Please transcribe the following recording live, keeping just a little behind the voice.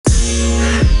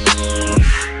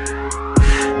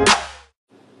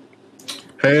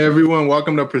Hey everyone,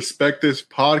 welcome to Perspectives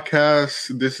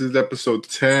Podcast. This is episode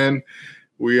 10.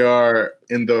 We are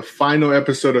in the final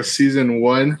episode of season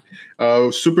 1.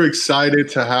 Super excited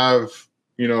to have,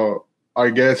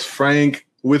 our guest Frank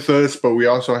with us, but we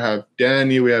also have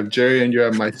Danny, we have Jerry, and you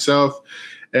have myself.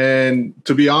 And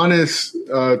to be honest,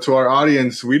 to our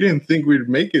audience, we didn't think we'd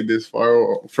make it this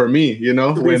far. For me,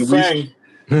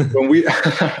 when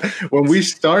we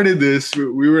started this,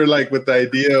 we were like with the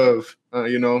idea of,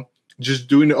 just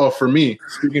doing it. Oh, for me,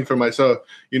 speaking for myself,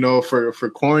 for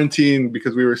quarantine,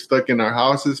 because we were stuck in our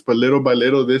houses, but little by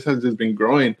little, this has just been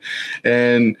growing.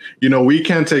 And, we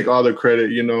can't take all the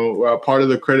credit, part of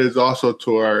the credit is also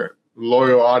to our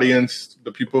loyal audience,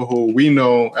 the people who we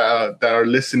know that are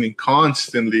listening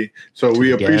constantly. So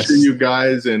we appreciate you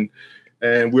guys, and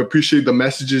we appreciate the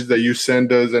messages that you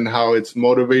send us and how it's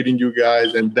motivating you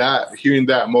guys, and hearing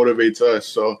that motivates us.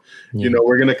 So,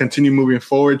 we're going to continue moving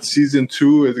forward. Season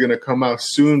 2 is going to come out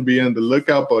soon. Be on the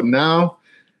lookout. But now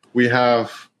we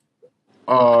have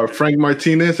Frank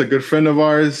Martinez, a good friend of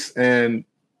ours, and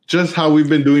just how we've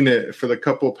been doing it for the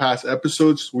couple past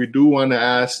episodes, we do want to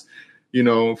ask,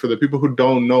 for the people who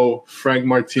don't know Frank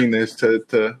Martinez,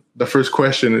 the first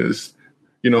question is,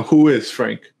 who is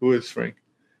Frank? Who is Frank?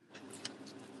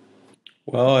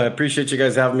 Well, I appreciate you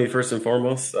guys having me first and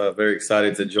foremost. Very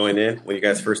excited to join in. When you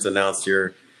guys first announced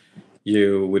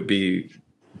you would be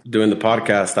doing the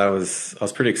podcast, I was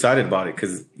pretty excited about it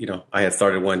because, I had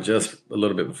started one just a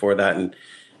little bit before that, and it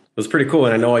was pretty cool.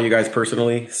 And I know all you guys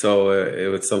personally, so it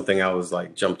was something I was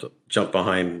like jumped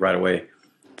behind right away.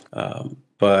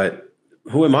 But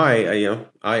who am I?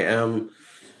 I am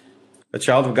a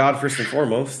child of God first and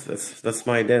foremost. That's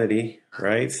my identity,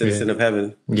 right? Citizen of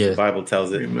heaven. Yeah. The Bible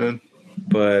tells it. Amen.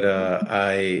 But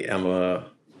I am a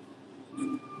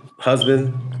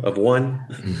husband of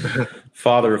 1,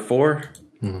 father of 4.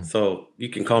 So you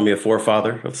can call me a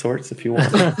forefather of sorts if you want.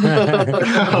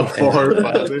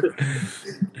 Forefather.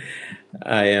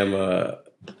 I'm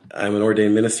an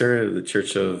ordained minister of the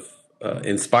Church of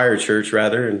Inspired Church,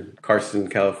 rather, in Carson,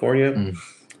 California.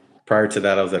 Prior to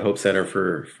that, I was at Hope Center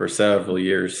for several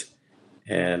years,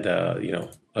 and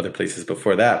other places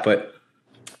before that. But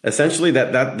essentially,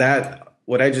 that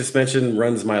what I just mentioned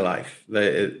runs my life.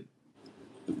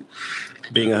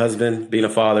 Being a husband, being a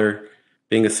father,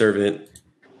 being a servant,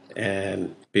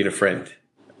 and being a friend.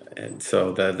 And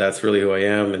so that's really who I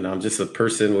am. And I'm just a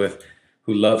person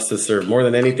who loves to serve. More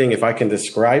than anything, if I can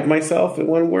describe myself in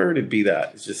one word, it'd be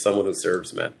that. It's just someone who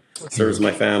serves, man. Serves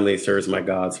my family, serves my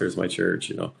God, serves my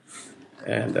church,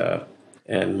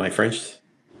 and my friends.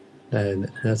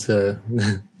 And that's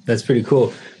pretty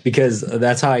cool, because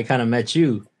that's how I kind of met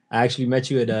you. I actually met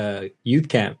you at a youth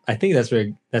camp. I think that's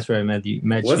where I met you.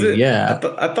 Was it? Yeah.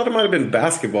 I thought it might have been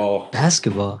basketball.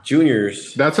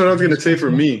 Juniors. That's what I was going to say for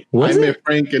me. Was I it? met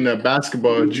Frank in the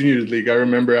basketball juniors league. I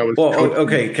remember I was. Well,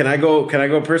 okay. Can I go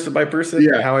person by person?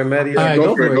 Yeah. How I met you? All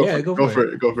right, Go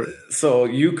for it. So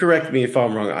you correct me if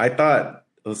I'm wrong. I thought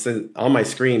on my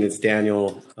screen it's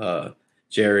Daniel,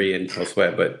 Jerry, and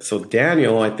Josue. But so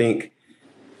Daniel, I think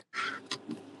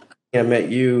I met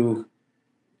you.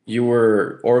 You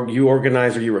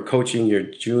organized, or you were coaching your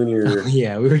junior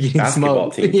Yeah, we were getting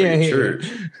basketball smoked. team for your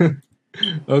church.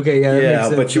 Okay, yeah. Yeah,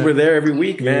 but you were there every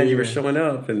week, man. You were Yeah. showing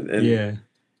up, and Yeah.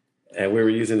 and we were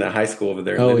using that high school over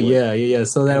there. in Oh, Linwood. yeah.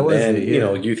 So that was And it.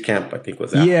 Yeah. youth camp, I think,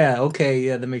 was after. Yeah. Okay.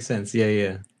 Yeah, that makes sense.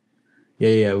 Yeah.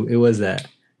 It was that,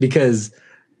 because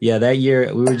that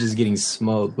year we were just getting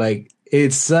smoked. Like,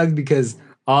 it sucked because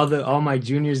all my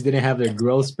juniors didn't have their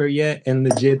growth spurt yet, and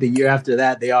legit the year after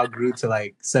that they all grew to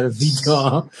like 7 feet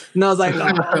tall. And I was like,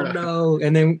 oh no!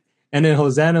 And then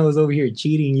Hosanna was over here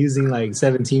cheating using like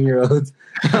 17-year-olds.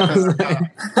 I was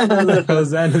like,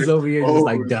 Hosanna's over here just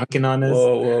like dunking on us.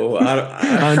 Whoa!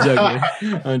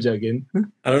 I'm joking.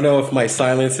 I don't know if my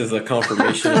silence is a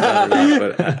confirmation of that or not,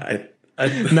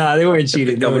 but Nah, they weren't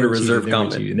cheating. Governor Reserve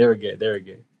comment. They were good. They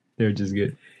were just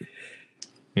good.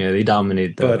 Yeah, they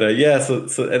dominated. Though. But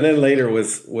so and then later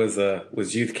was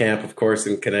youth camp, of course,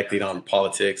 and connecting on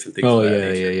politics and things. Oh, of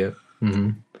that yeah. nature.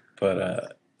 Mm-hmm.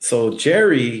 But so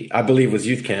Jerry, I believe, was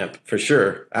youth camp for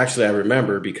sure. Actually, I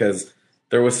remember because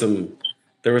there was some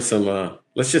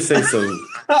let's just say some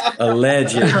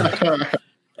alleged.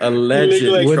 What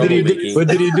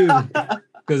did he do?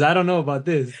 Because I don't know about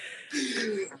this.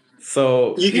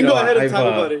 So you can go ahead and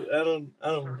talk about it. I don't.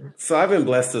 So I've been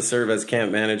blessed to serve as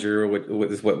camp manager, which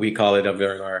is what we call it up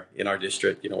there in our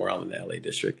district. We're all in the LA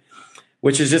district,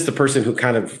 which is just the person who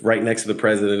kind of right next to the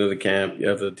president of the camp,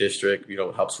 of the district,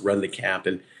 helps run the camp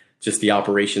and just the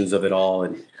operations of it all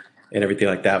and everything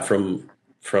like that from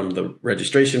the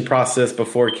registration process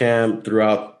before camp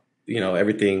throughout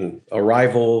everything,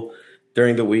 arrival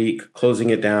during the week, closing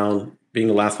it down, being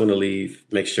the last one to leave,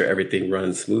 make sure everything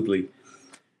runs smoothly.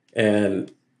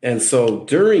 And so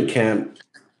during camp,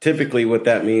 typically what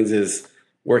that means is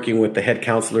working with the head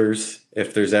counselors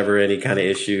if there's ever any kind of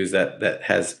issues that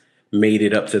has made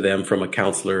it up to them from a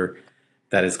counselor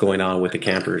that is going on with the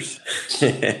campers.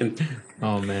 And,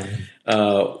 oh man.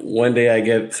 One day I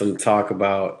get some talk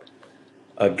about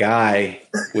a guy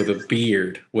with a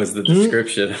beard was the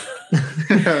description.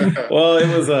 Well, it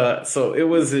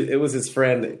was his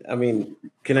friend. I mean,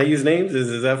 can I use names?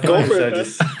 Is that fine? Go for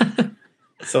it,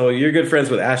 So you're good friends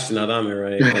with Ashton Adame,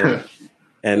 right?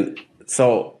 And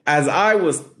so as I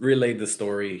was relayed the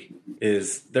story,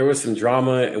 is there was some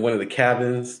drama in one of the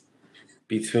cabins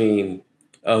between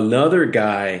another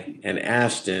guy and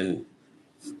Ashton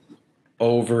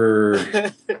over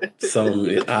some,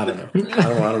 I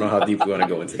don't know how deep we want to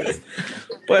go into this,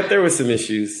 but there was some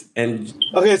issues. And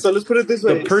okay, so let's put it this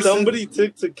way: somebody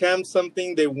took to camp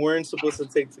something they weren't supposed to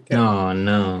take to camp.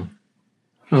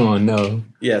 Oh no.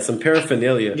 Yeah, some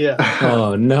paraphernalia. Yeah.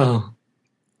 Oh no.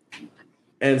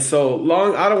 And so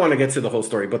I don't want to get to the whole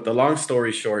story, but the long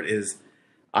story short is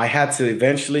I had to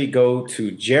eventually go to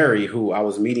Jerry, who I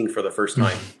was meeting for the first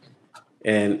time,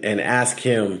 and ask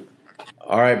him,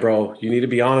 all right, bro, you need to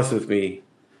be honest with me.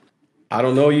 I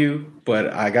don't know you,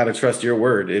 but I got to trust your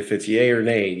word. If it's yay or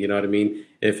nay, you know what I mean?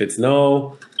 If it's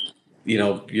no,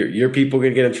 your people are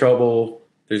going to get in trouble.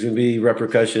 There's going to be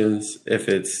repercussions. If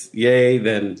it's yay,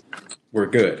 then we're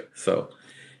good. So,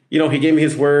 he gave me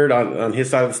his word on his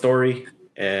side of the story,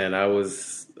 and I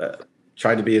was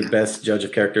tried to be the best judge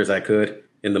of character as I could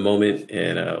in the moment,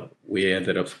 and we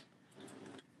ended up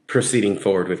proceeding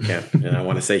forward with camp. And I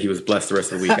want to say he was blessed the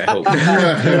rest of the week, I hope.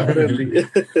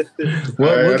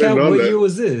 What year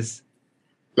was this?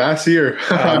 Last year.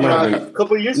 A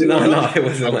couple of years ago. No, it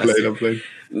wasn't last year. I played.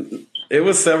 It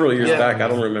was several years back. I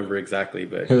don't remember exactly,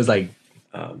 but it was like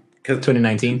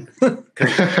 2019.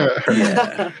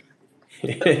 Yeah.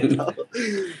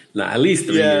 At least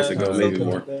 3 years ago, maybe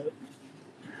more.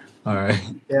 All right.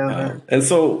 Yeah. And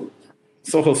so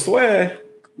Josue,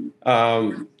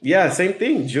 same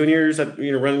thing. Juniors,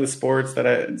 running the sports,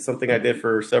 something I did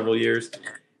for several years.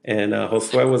 And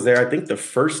Josue was there, I think, the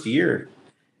first year.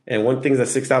 And one thing that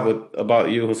sticks out about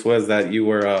you, Josue, is that you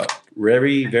were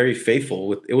very, very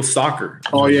faithful. It was soccer.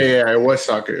 Oh, yeah, it was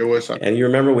soccer. And you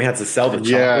remember we had to sell the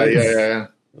chocolates? Yeah.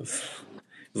 It was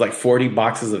like 40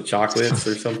 boxes of chocolates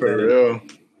or something. For real.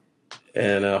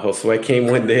 And Josue came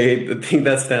one day. The thing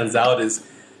that stands out is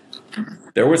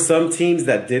there were some teams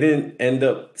that didn't end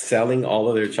up selling all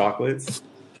of their chocolates.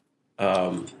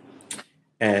 And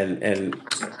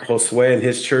Josue and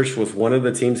his church was one of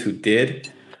the teams who did.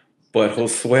 But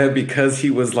Josue, because he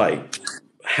was like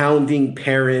hounding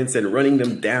parents and running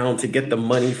them down to get the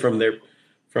money from their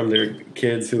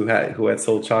kids who had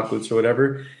sold chocolates or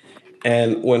whatever.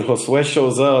 And when Josue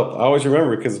shows up, I always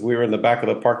remember because we were in the back of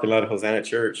the parking lot of Hosanna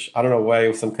Church. I don't know why, it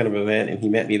was some kind of event, and he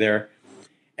met me there.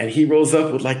 And he rolls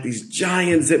up with like these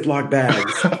giant Ziploc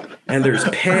bags. And there's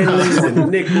pennies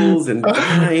and nickels and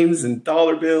dimes and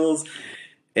dollar bills.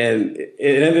 And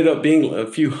it ended up being a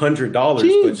few $100s,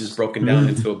 but just broken down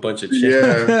into a bunch of chips.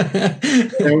 Yeah.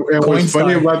 and what's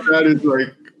funny about that is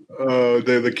like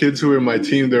the kids who were in my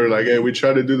team, they were like, hey, we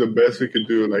try to do the best we could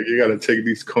do. Like, you got to take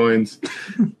these coins.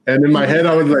 And in my head,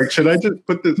 I was like, should I just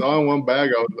put this all in one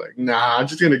bag? I was like, nah, I'm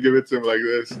just going to give it to him like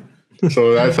this.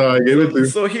 So that's how I gave it to him.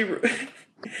 So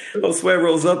Josue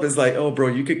rolls up, is like, oh, bro,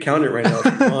 you could count it right now if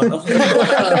you want.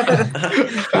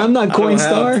 I'm not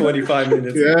Coinstar. 25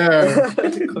 minutes. Yeah.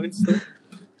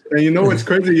 And you know what's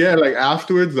crazy? Yeah, like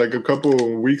afterwards, like a couple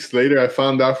of weeks later, I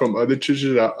found out from other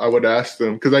churches, I would ask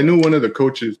them, because I knew one of the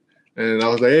coaches. And I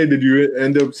was like, hey, did you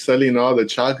end up selling all the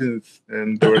chocolates?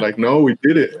 And they were like, no, we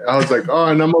did it. I was like, oh,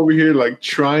 and I'm over here like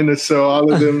trying to sell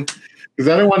all of them. Because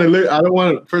I don't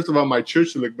want first of all, my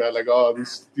church to look bad. Like, oh,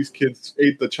 these kids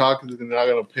ate the chocolates and they're not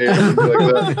going to pay. Or something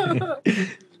like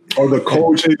that. Or the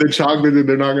coach ate the chocolate and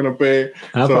they're not going to pay.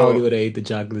 I probably would have ate the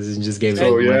chocolates and just gave it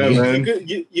money. Yeah, man.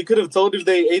 You could have told if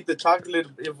they ate the chocolate,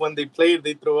 if when they played,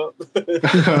 they throw up.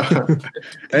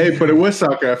 Hey, but it was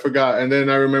soccer. I forgot. And then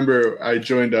I remember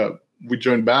we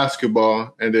joined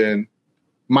basketball. And then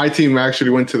my team actually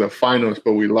went to the finals,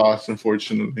 but we lost,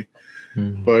 unfortunately.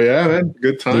 But yeah, man,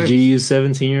 good time. Did you use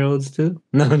 17-year-olds too?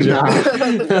 No, I'm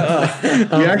joking.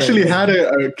 We actually had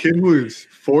a kid who was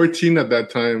 14 at that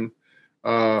time.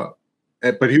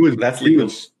 But he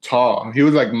was tall. He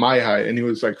was like my height, and he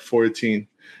was like 14.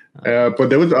 But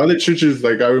there was other churches,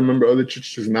 like I remember other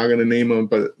churches, not gonna name them,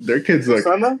 but their kids like,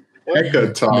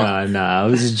 Hecka talk. No, I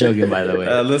was just joking. By the way,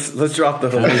 let's drop the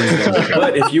Hosanna.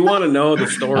 But if you want to know the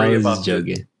story about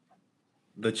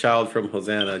the child from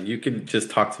Hosanna, you can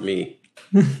just talk to me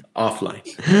offline.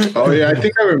 Oh yeah, I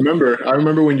think I remember. I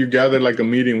remember when you gathered like a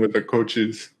meeting with the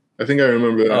coaches. I think I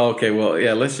remember that. Oh, okay, well,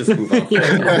 yeah, let's just move on.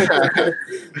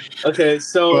 Okay,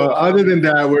 so other than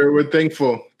that, we're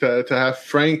thankful to have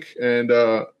Frank, and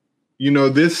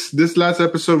this last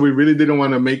episode we really didn't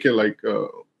want to make it like a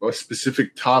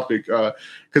specific topic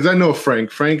because I know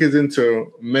Frank. Frank is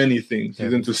into many things.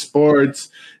 He's into sports.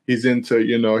 He's into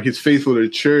he's faithful to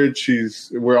church.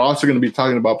 We're also going to be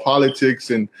talking about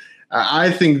politics, and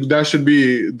I think that should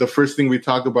be the first thing we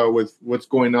talk about with what's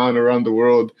going on around the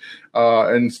world,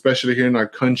 and especially here in our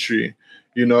country,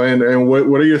 and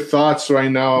what are your thoughts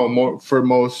right now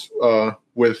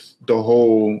with the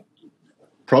whole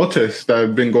protests that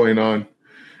have been going on,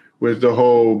 with the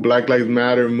whole Black Lives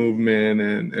Matter movement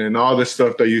and all the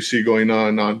stuff that you see going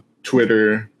on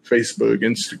Twitter, Facebook,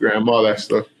 Instagram, all that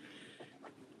stuff?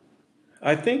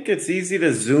 I think it's easy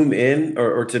to zoom in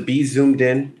or to be zoomed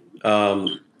in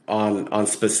on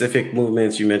specific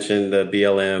movements. You mentioned the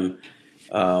BLM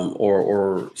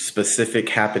or specific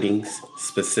happenings,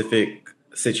 specific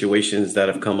situations that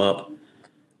have come up,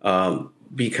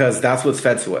 because that's what's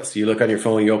fed to us. You look on your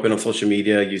phone, you open up social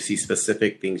media, you see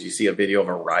specific things. You see a video of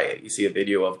a riot, you see a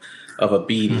video of a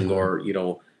beating, or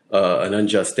an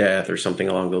unjust death or something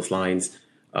along those lines.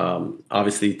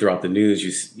 Obviously, throughout the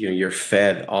news, you're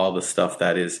fed all the stuff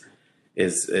that is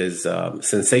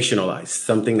sensationalized,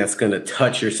 something that's going to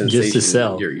touch your sensation, just to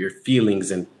sell your feelings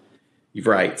and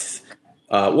rights.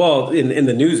 Well, in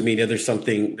the news media, there's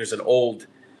an old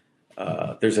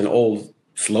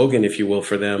slogan, if you will,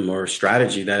 for them, or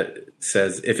strategy that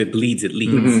says, "If it bleeds, it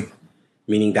leads,"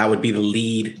 meaning that would be the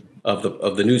lead of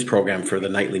the news program for the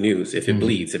nightly news. If it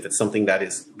bleeds, if it's something that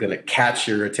is going to catch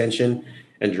your attention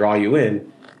and draw you in,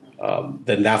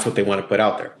 then that's what they want to put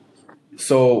out there.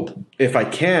 So if I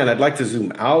can, I'd like to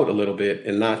zoom out a little bit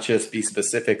and not just be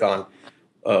specific on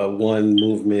one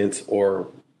movement or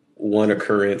one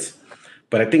occurrence,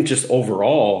 but I think just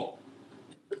overall,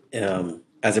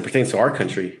 as it pertains to our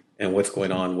country and what's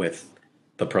going on with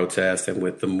the protests and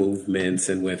with the movements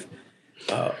and with,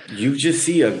 you just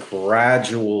see a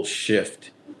gradual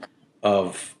shift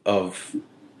of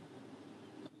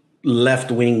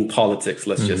left-wing politics,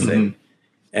 let's just say.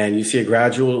 And you see a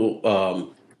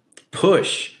gradual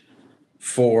push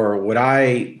for what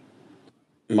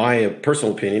my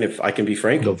personal opinion, if I can be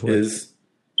frank, is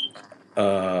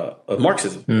of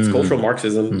Marxism. It's cultural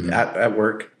Marxism at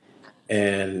work.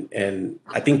 And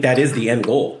I think that is the end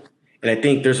goal. And I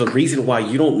think there's a reason why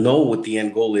you don't know what the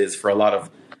end goal is for a lot of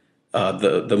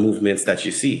the movements that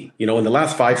you see. In the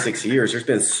last 5-6 years, there's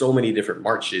been so many different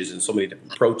marches and so many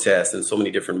different protests and so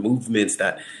many different movements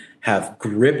that have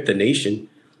gripped the nation.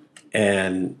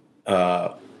 And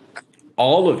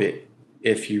all of it,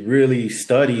 if you really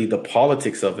study the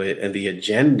politics of it and the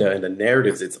agenda and the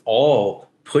narratives, it's all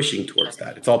pushing towards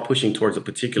that. It's all pushing towards a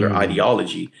particular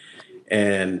ideology.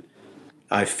 And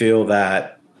I feel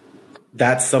that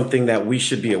that's something that we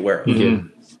should be aware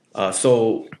of.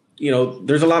 So,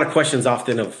 there's a lot of questions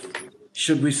often of,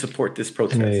 should we support this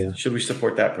protest? Should we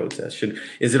support that protest?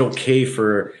 Is it okay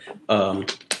for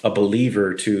a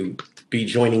believer to be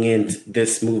joining in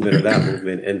this movement or that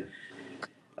movement? And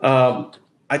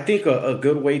I think a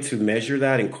good way to measure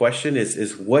that and question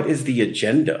is what is the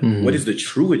agenda? What is the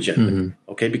true agenda?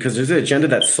 Okay, because there's an agenda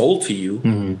that's sold to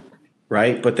you,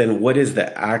 right? But then what is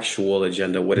the actual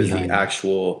agenda? What is the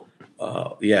actual,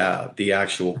 the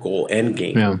actual goal, end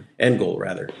goal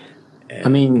rather.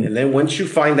 And then once you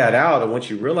find that out and once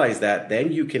you realize that,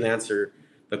 then you can answer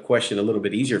the question a little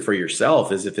bit easier for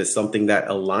yourself, is if it's something that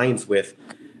aligns with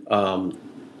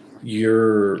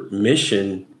your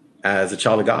mission as a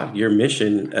child of God, your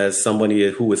mission as somebody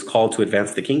who is called to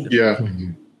advance the kingdom. Yeah.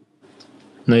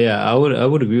 No, yeah, I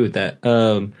would agree with that.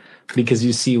 Because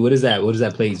you see, what is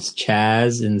that place?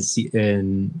 Chaz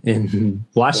in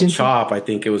Washington? CHOP, I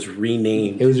think it was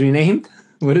renamed. It was renamed?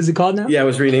 What is it called now? Yeah, it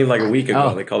was renamed like a week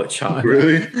ago. They call it CHOP.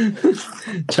 Really?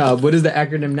 CHOP. What is the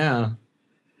acronym now?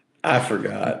 I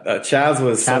forgot. Chaz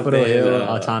was Capitol Hill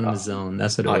Autonomous Zone.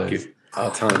 That's what it was.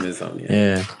 Autonomous Zone,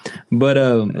 yeah. But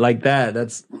like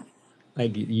that's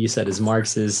like you said, is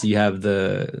Marxist. You have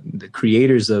the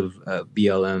creators of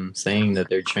BLM saying that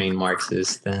they're trained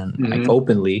Marxists and like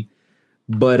openly.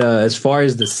 But as far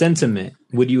as the sentiment,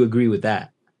 would you agree with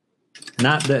that?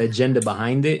 Not the agenda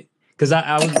behind it. Because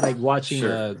I was like watching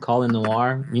Colin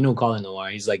Noir. You know Colin Noir.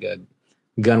 He's like a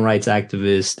gun rights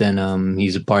activist, and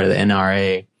he's a part of the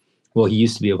NRA. Well, he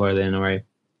used to be a part of the NRA.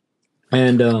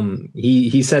 And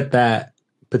he said that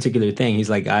particular thing.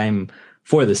 He's like, I'm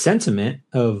for the sentiment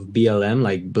of BLM,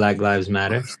 like Black Lives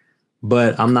Matter,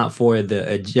 but I'm not for the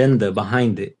agenda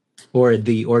behind it or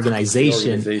the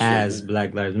organization as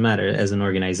Black Lives Matter as an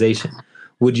organization.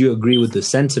 Would you agree with the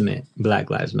sentiment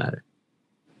Black Lives Matter?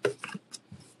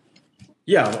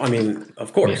 Yeah, I mean,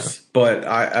 of course, but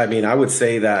I mean, I would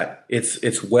say that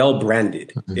it's well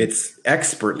branded. Mm-hmm. It's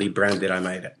expertly branded.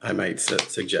 I might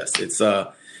suggest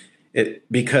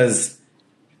because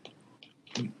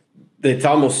it's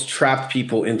almost trapped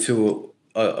people into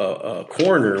a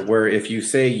corner where if you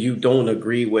say you don't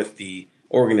agree with the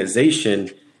organization,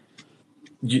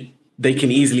 they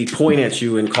can easily point at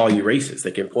you and call you racist.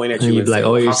 They can point at you and be like, say,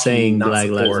 "Oh, you're saying Black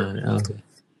Lives Matter." Okay.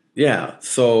 Yeah,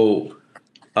 so.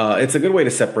 It's a good way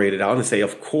to separate it out and say,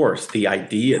 of course, the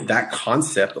idea, that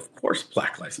concept, of course,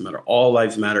 Black Lives Matter, all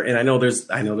lives matter. And I know there's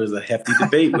a hefty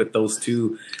debate with those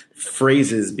two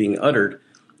phrases being uttered.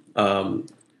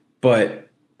 But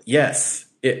yes,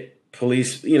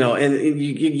 police, and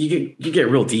you get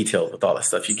real detailed with all that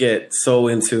stuff. You get so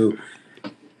into,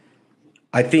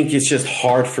 I think it's just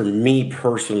hard for me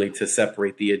personally to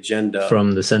separate the agenda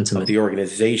from the sentiment of the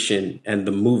organization and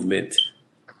the movement.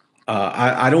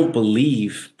 I don't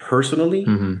believe personally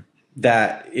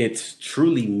that it's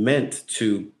truly meant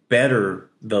to better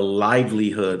the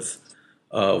livelihoods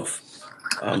of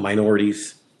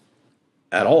minorities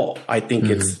at all. I think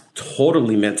it's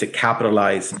totally meant to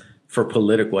capitalize for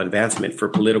political advancement, for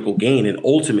political gain, and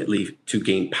ultimately to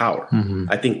gain power.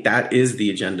 I think that is the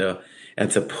agenda, and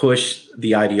to push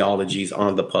the ideologies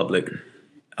on the public.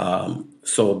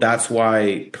 So that's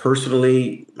why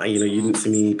personally, you didn't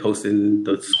see me posting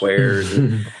the squares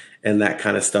and that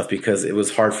kind of stuff, because it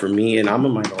was hard for me, and I'm a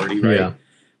minority, right? Yeah.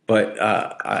 But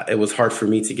it was hard for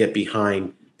me to get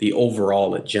behind the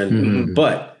overall agenda.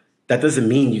 But that doesn't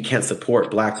mean you can't support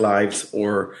Black lives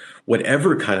or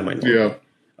whatever kind of minority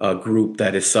group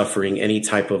that is suffering any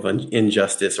type of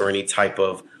injustice or any type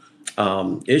of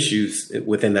issues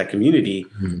within that community.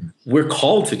 We're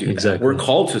called to do that. We're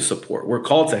called to support. We're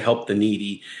called to help the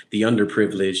needy, the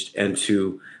underprivileged, and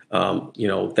to,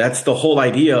 that's the whole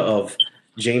idea of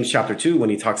James chapter 2 when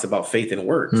he talks about faith and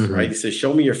works, right? He says,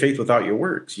 show me your faith without your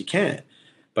works. You can't,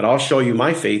 but I'll show you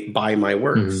my faith by my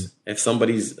works. If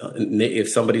somebody's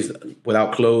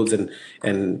without clothes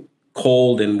and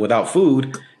cold and without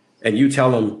food, and you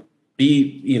tell them,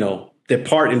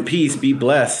 depart in peace, be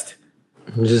blessed,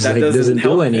 just that doesn't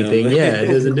do anything. It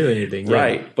doesn't do anything.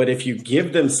 Right. But if you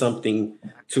give them something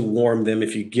to warm them,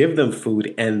 if you give them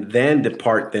food and then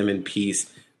depart them in peace,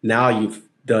 now you've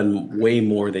done way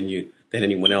more than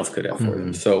anyone else could have for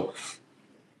them. So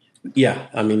yeah,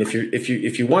 I mean, if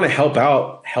you want to help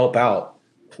out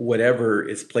whatever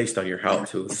is placed on your heart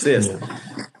to assist.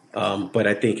 But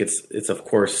I think it's of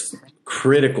course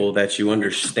critical that you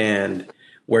understand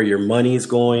where your money is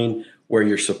going, where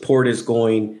your support is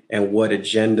going, and what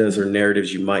agendas or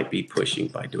narratives you might be pushing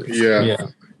by doing so. Yeah.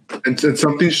 And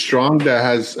something strong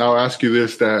I'll ask you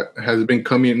this, that has been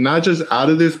coming, not just out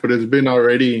of this, but it's been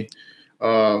already,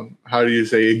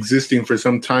 existing for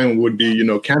some time would be,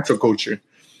 cancel culture.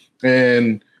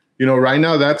 And, right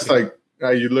now that's like,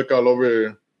 you look all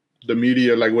over the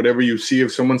media, like whatever you see,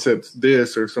 if someone said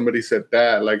this or somebody said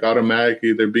that, like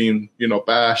automatically they're being,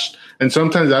 bashed. And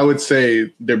sometimes I would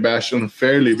say they're bashed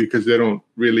unfairly because they don't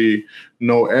really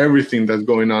know everything that's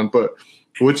going on. But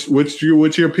what's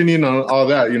your opinion on all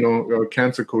that,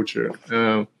 cancel culture?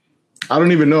 I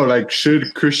don't even know, like,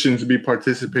 should Christians be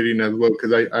participating as well?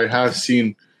 Because I have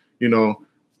seen,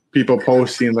 people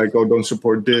posting like, oh, don't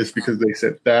support this because they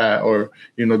said that, or,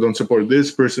 don't support this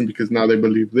person because now they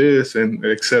believe this, and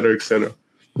et cetera, et cetera.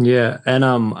 Yeah. And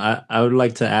I would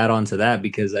like to add on to that,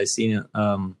 because I seen it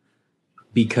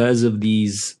because of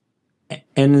these,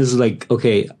 and it's like,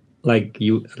 okay, like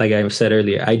I said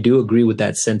earlier, I do agree with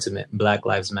that sentiment, Black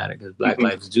Lives Matter, because Black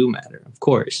lives do matter, of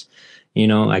course.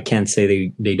 I can't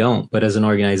say they don't, but as an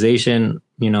organization,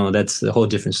 that's a whole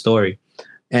different story.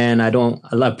 And I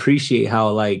appreciate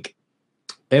how like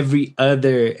every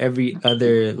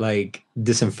other like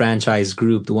disenfranchised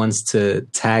group wants to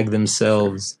tag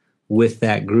themselves with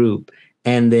that group,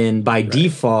 and then by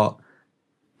default,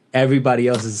 everybody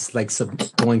else is like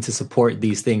going to support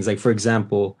these things. Like for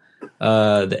example,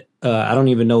 I don't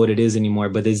even know what it is anymore,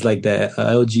 but it's like the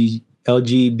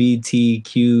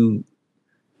LGBTQ.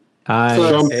 I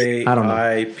don't know.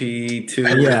 IP2.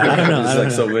 Yeah, I don't know. There's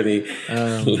like so many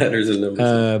letters and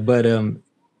numbers. But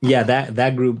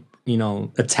that group,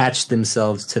 attached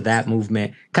themselves to that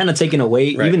movement, kind of taken away,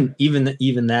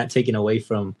 even that taken away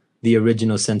from the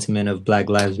original sentiment of Black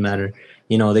Lives Matter.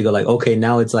 They go like, okay,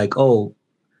 now it's like, oh,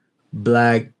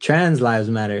 Black trans lives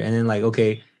matter, and then like,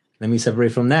 okay, let me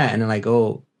separate from that. And then like,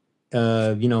 oh,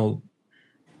 you know,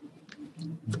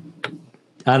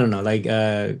 I don't know, like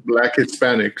Black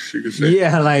Hispanics, you could say.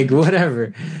 Yeah, like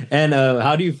whatever. And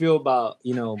how do you feel about,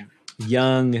 you know,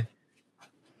 young,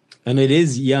 and it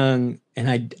is young, and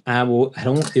I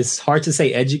don't, it's hard to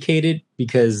say educated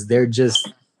because they're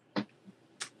just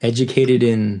educated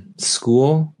in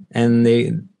school and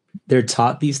they're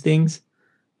taught these things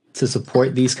to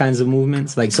support these kinds of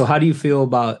movements. Like, so how do you feel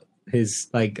about his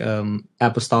like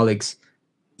apostolics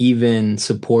even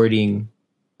supporting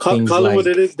call like, it what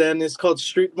it is, Dan? It's called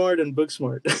Street Mart and Book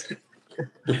Smart.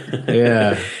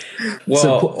 Yeah.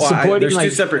 Supporting there's like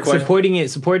two separate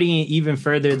questions. Supporting it even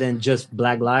further than just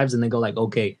Black lives, and they go like,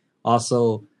 okay,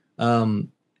 also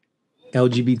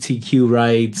LGBTQ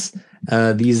rights,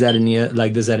 these, that, and the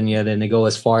like this, that, and the other, and they go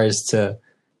as far as to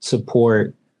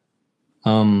support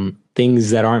things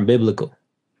that aren't biblical,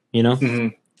 you know?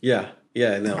 Mm-hmm. Yeah,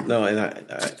 no, and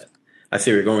I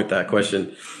see where you're going with that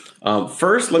question.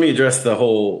 First, let me address the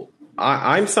whole.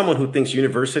 I'm someone who thinks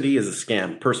university is a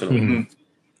scam, personally. Mm-hmm.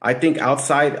 I think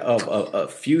outside of a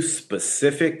few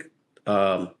specific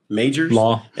majors,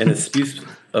 law, and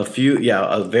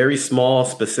a very small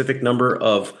specific number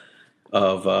of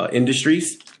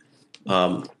industries.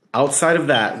 Outside of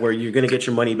that, where you're going to get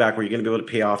your money back, where you're going to be able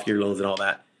to pay off your loans and all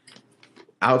that.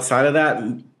 Outside of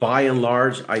that, by and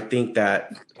large, I think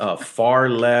that far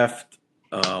left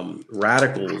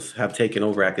radicals have taken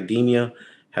over academia,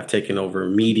 have taken over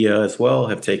media as well,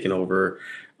 have taken over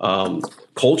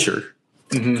culture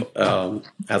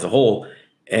as a whole,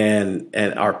 and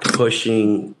are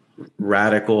pushing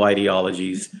radical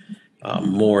ideologies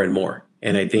more and more.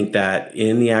 And I think that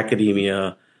in the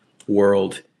academia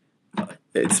world,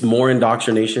 it's more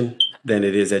indoctrination than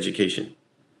it is education.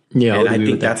 Yeah, and I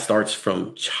think that starts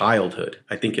from childhood.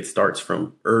 I think it starts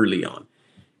from early on.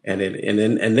 And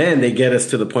then they get us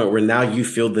to the point where now you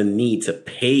feel the need to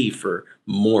pay for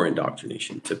more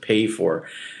indoctrination, to pay for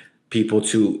people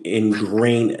to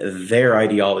ingrain their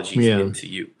ideologies into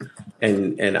you.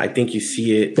 And I think you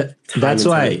see it that's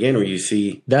why again, where you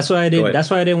see that's why I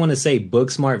didn't want to say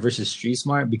book smart versus street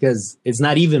smart, because it's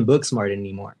not even book smart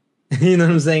anymore. You know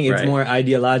what I'm saying? It's more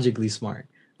ideologically smart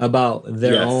about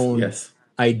their own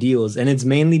ideals. And it's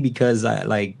mainly because I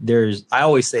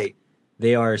always say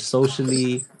they are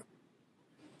socially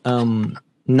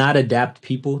not adapt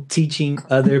people teaching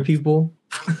other people.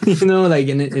 You know, like,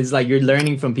 and it's like you're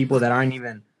learning from people that aren't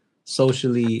even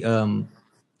socially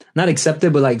not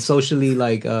accepted, but like socially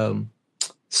like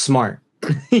smart.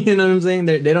 You know what I'm saying?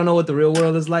 They don't know what the real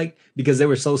world is like because they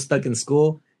were so stuck in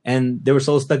school, and they were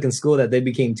so stuck in school that they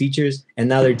became teachers, and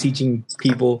now they're teaching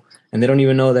people and they don't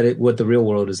even know what the real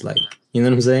world is like. You know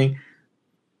what I'm saying?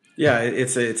 Yeah,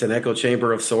 it's an echo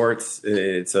chamber of sorts.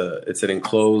 It's an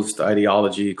enclosed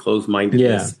ideology,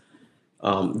 closed-mindedness.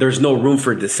 Yeah. There's no room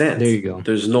for dissent. There you go.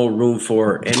 There's no room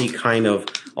for any kind of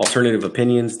alternative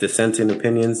opinions, dissenting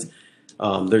opinions.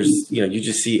 You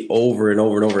just see over and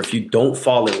over and over. If you don't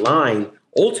fall in line,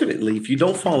 ultimately,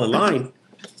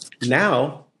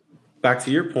 now, back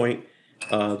to your point,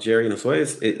 Jerry and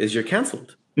Josue, is you're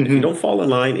canceled. Mm-hmm. If you don't fall in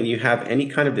line and you have any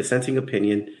kind of dissenting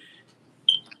opinion,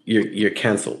 you're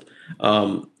canceled.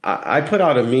 I put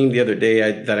out a meme the other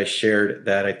day that I shared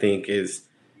that I think is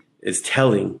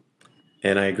telling,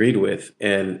 and I agreed with,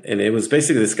 and it was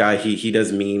basically this guy. He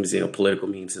does memes, political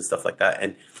memes and stuff like that.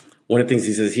 And one of the things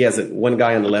he says, he has one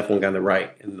guy on the left, one guy on the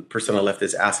right, and the person on the left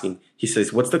is asking. He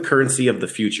says, "What's the currency of the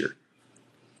future?"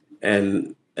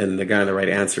 And the guy on the right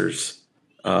answers,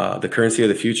 "The currency of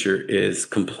the future is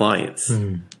compliance."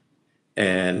 Mm.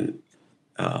 And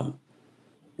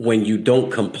when you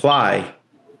don't comply,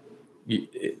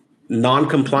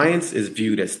 non-compliance is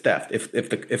viewed as theft.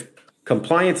 If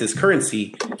compliance is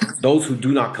currency, those who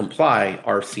do not comply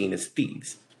are seen as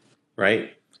thieves,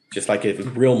 right? Just like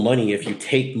if real money, if you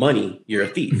take money, you're a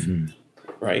thief,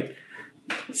 right?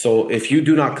 So if you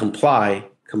do not comply,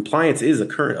 compliance is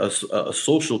a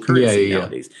social currency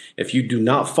nowadays. If you do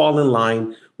not fall in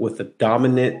line with the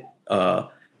dominant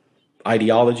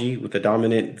ideology, with the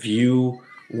dominant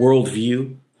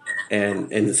worldview,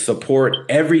 and support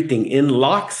everything in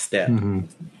lockstep,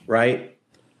 right?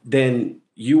 Then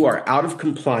you are out of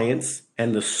compliance,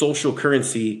 and the social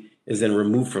currency is then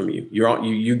removed from you.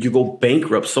 You go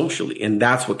bankrupt socially, and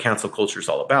that's what cancel culture is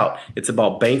all about. It's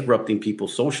about bankrupting people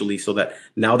socially, so that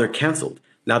now they're canceled.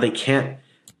 Now they can't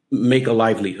make a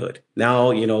livelihood.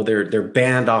 Now they're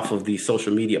banned off of these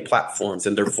social media platforms,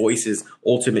 and their voice is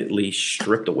ultimately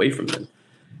stripped away from them.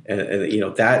 And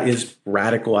that is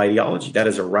radical ideology. That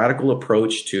is a radical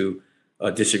approach to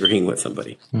disagreeing with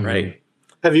somebody, right?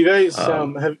 Have you guys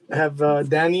have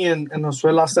Danny and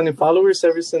Josue lost any followers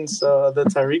ever since the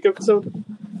Tariq episode?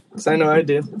 Because I know I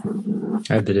did.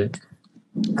 I did it.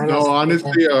 No,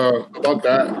 honestly, about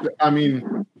that, I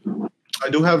mean, I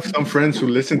do have some friends who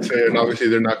listen to it, and obviously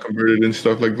they're not converted and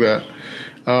stuff like that.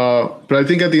 But I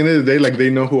think at the end of the day, like, they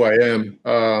know who I am.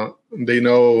 They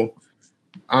know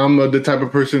I'm the type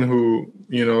of person who,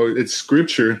 you know, it's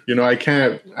scripture. You know, I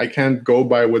can't go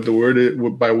by what the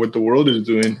world is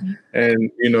doing,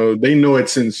 and you know, they know it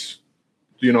since,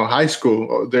 you know, high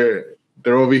school. They're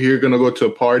over here gonna go to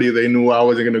a party. They knew I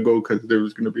wasn't gonna go because there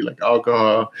was gonna be like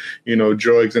alcohol, you know,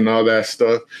 drugs and all that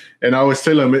stuff. And I was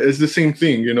telling them it's the same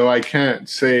thing. You know, I can't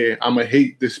say I'm gonna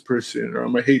hate this person or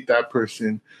I'm gonna hate that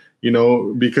person. You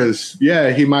know, because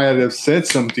yeah, he might have said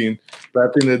something, but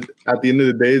at the end of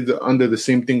the day, it's under the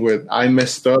same thing with I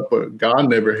messed up, but God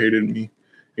never hated me.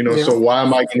 You know, so why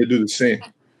am I gonna do the same?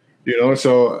 You know,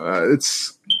 so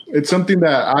it's something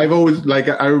that I've always, like,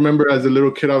 I remember as a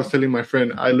little kid, I was telling my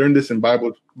friend, I learned this in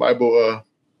Bible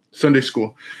Sunday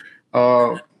school.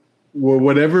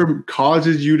 Whatever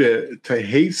causes you to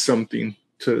hate something,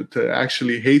 to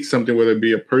actually hate something, whether it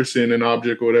be a person, an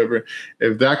object, or whatever,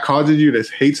 if that causes you to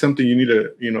hate something, you need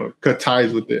to, you know, cut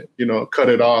ties with it, you know, cut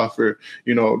it off, or,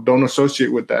 you know, don't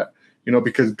associate with that, you know,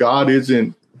 because God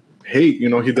isn't hate, you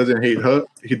know, he doesn't hate her,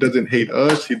 he doesn't hate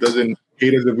us, he doesn't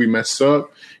hate us if we mess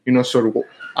up, you know. So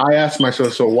I asked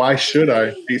myself, so why should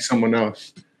I hate someone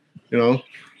else, you know?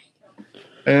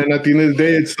 And at the end of the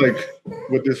day, it's like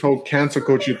with this whole cancel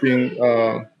culture thing,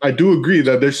 I do agree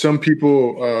that there's some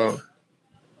people,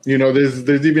 you know, there's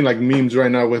even like memes right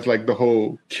now with like the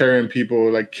whole Karen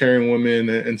people, like Karen women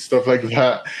and stuff like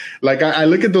that. Like I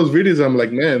look at those videos, I'm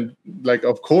like, man, like,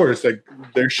 of course, like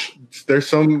there's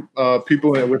some people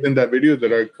within that video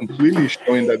that are completely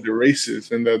showing that they're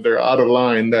racist and that they're out of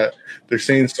line, that they're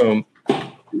saying some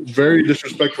very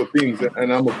disrespectful things,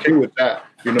 and I'm okay with that.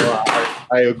 You know,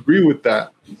 I agree with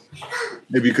that.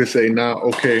 Maybe you could say, nah,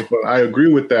 okay, but I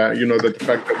agree with that, you know, that the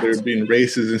fact that they're being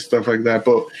racist and stuff like that.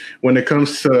 But when it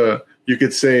comes to, you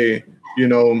could say, you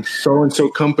know, so-and-so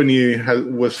company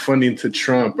was funding to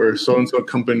Trump, or so-and-so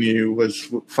company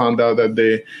was found out that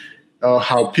they,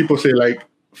 how people say, like,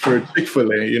 for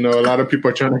Chick-fil-A, you know, a lot of people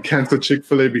are trying to cancel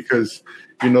Chick-fil-A because,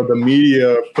 you know, the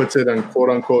media puts it on quote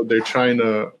unquote,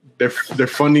 they're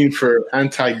funding for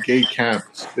anti-gay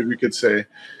camps, if we could say.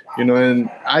 You know, and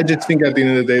I just think at the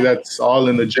end of the day, that's all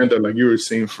an agenda, like you were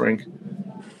saying, Frank.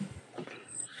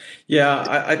 Yeah,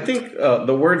 I think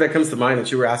the word that comes to mind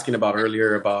that you were asking about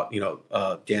earlier about, you know,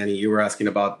 Danny, you were asking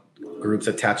about groups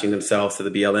attaching themselves to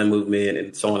the BLM movement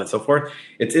and so on and so forth.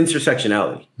 It's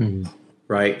intersectionality,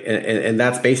 right? And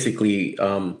that's basically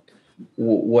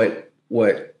what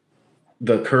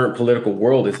the current political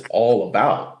world is all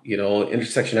about. You know,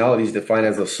 intersectionality is defined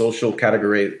as a social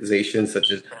categorization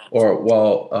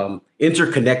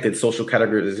interconnected social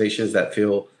categorizations that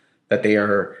feel that they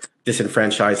are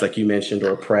disenfranchised, like you mentioned,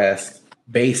 or oppressed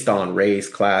based on race,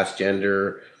 class,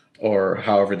 gender, or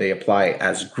however they apply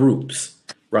as groups,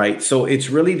 right? So it's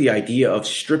really the idea of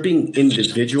stripping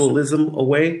individualism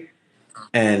away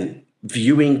and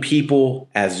viewing people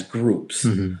as groups.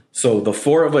 Mm-hmm. So the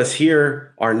four of us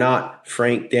here are not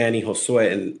Frank, Danny,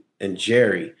 Josue, and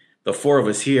Jerry. The four of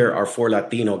us here are four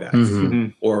Latino guys,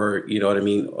 or, you know what I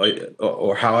mean?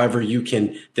 Or however you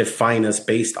can define us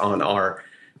based on our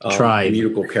tribe,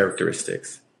 musical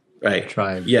characteristics, right?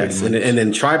 Tribe. Yes. And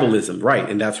then tribalism, right?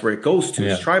 And that's where it goes to,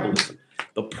 is tribalism.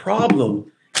 The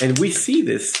problem, and we see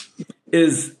this,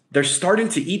 is they're starting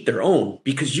to eat their own,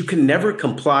 because you can never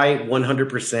comply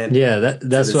 100%. Yeah,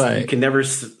 that's why you can never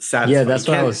satisfy. Yeah, that's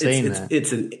why I was saying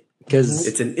it's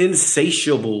an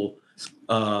insatiable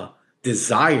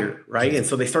desire, right? And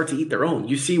so they start to eat their own.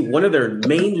 You see, one of their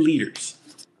main leaders,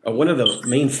 or one of the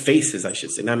main faces, I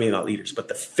should say, not leaders, but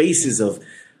the faces of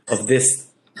this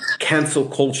cancel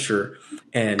culture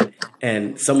and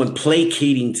someone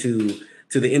placating to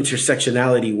the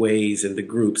intersectionality ways and the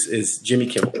groups is Jimmy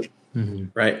Kimmel.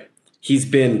 Right.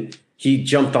 He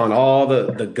jumped on all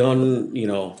the gun, you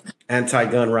know,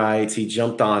 anti-gun rights. He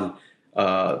jumped on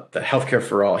the healthcare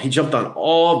for all. He jumped on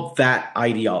all that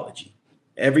ideology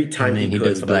every time he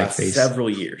could for the last several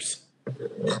years.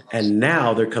 And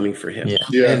now they're coming for him.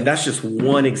 Yeah. And that's just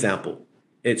one example.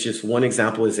 It's just one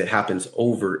example, as it happens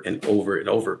over and over and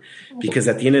over, because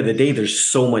at the end of the day,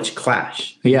 there's so much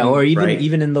clash. Yeah. Or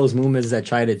even in those movements that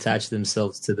try to attach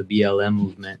themselves to the BLM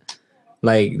movement.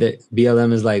 Like the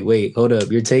BLM is like, wait, hold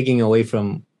up. You're taking away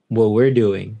from what we're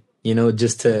doing, you know,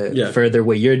 just to further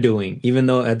what you're doing, even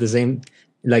though at the same,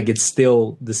 like, it's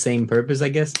still the same purpose, I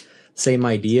guess, same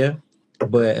idea.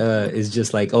 But it's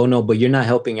just like, oh, no, but you're not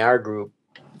helping our group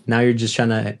now you're just trying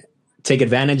to take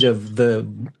advantage of the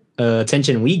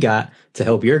attention we got to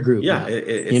help your group. Yeah,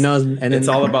 you know, and then, it's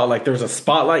all about like there's a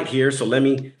spotlight here, so let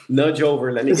me nudge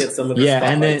over, let me get some of the yeah,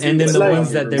 and then the like,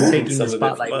 ones that they're taking the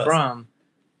spotlight from,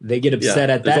 they get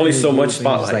upset at that. There's only so much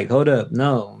spotlight. It's like, hold up,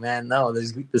 no, man, no,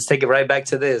 let's take it right back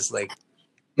to this. Like,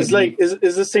 it's like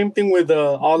it's the same thing with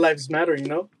All Lives Matter. You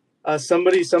know,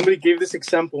 somebody gave this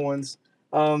example once.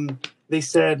 They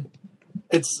said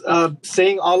it's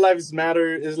saying All Lives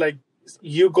Matter is like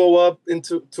you go up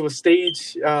into a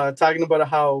stage talking about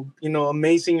how, you know,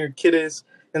 amazing your kid is,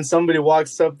 and somebody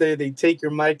walks up there, they take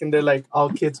your mic, and they're like, all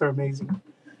kids are amazing.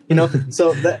 You know,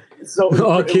 so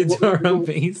all kids are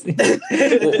amazing.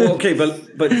 Well, okay,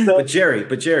 but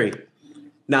Jerry,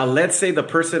 now let's say the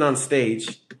person on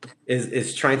stage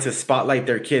is trying to spotlight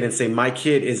their kid and say, my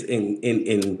kid is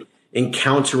in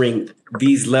encountering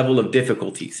these level of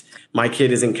difficulties. My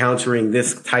kid is encountering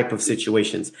this type of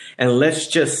situations. And let's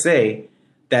just say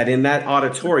that in that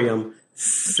auditorium,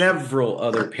 several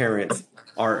other parents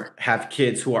have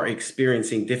kids who are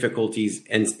experiencing difficulties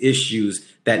and issues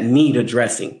that need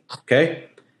addressing. Okay.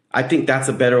 I think that's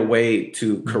a better way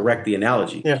to correct the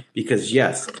analogy. Yeah. Because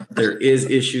yes, there is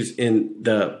issues in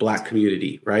the Black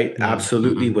community, right? Mm-hmm.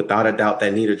 Absolutely, without a doubt,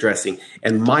 that need addressing.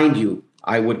 And mind you,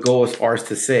 I would go as far as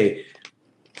to say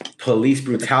police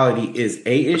brutality is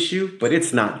a issue, but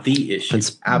it's not the issue.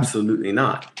 It's absolutely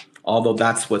not. Although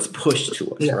that's what's pushed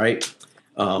to us, right?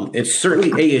 It's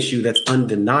certainly a issue that's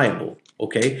undeniable,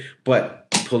 okay? But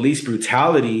police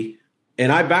brutality,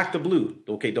 and I back the blue,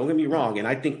 okay? Don't get me wrong. And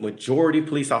I think majority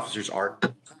police officers are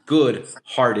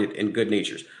good-hearted and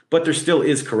good-natured. But there still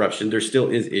is corruption. There still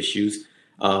is issues.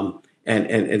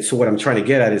 And so what I'm trying to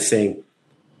get at is saying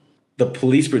the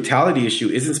police brutality issue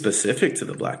isn't specific to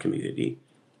the Black community.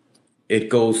 It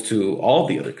goes to all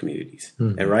the other communities,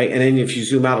 and right. And then if you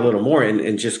zoom out a little more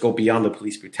and just go beyond the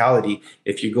police brutality,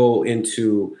 if you go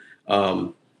into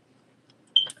the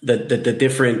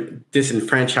different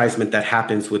disenfranchisement that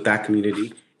happens with that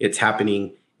community, it's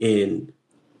happening in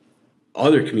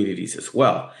other communities as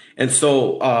well. And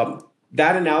so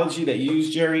that analogy that you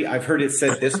use, Jerry, I've heard it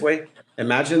said this way: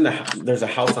 imagine there's a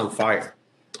house on fire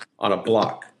on a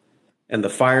block, and the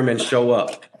firemen show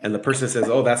up, and the person says,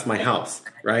 "Oh, that's my house,"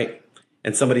 right?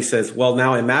 And somebody says, well,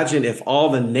 now imagine if all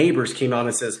the neighbors came out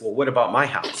and says, well, what about my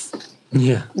house?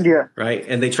 Yeah. Right.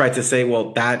 And they tried to say,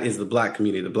 well, that is the Black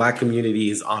community. The Black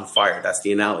community is on fire. That's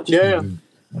the analogy. Yeah.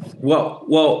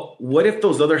 Well, what if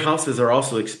those other houses are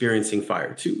also experiencing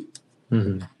fire too?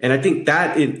 Mm-hmm. And I think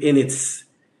that in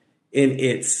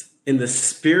the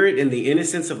spirit, in the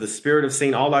innocence of the spirit of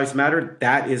saying all lives matter,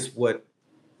 that is what.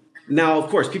 Now, of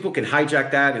course, people can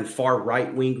hijack that, and far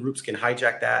right-wing groups can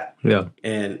hijack that,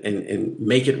 and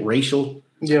make it racial,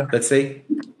 let's say.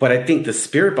 But I think the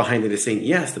spirit behind it is saying,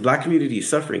 yes, the Black community is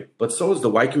suffering, but so is the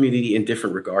white community in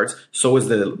different regards. So is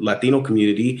the Latino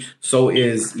community. So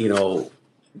is, you know,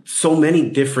 so many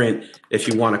different, if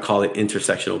you want to call it,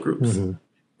 intersectional groups,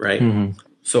 right? Mm-hmm.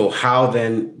 So how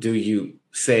then do you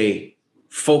say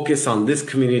focus on this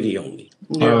community only?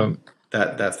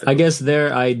 That's I guess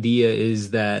their idea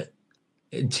is that,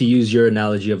 to use your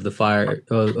analogy of the fire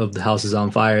of the houses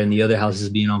on fire and the other houses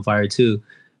being on fire too,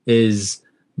 is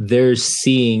they're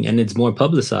seeing, and it's more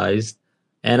publicized.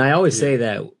 And I always say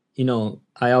that, you know,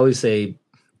 in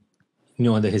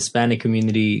the Hispanic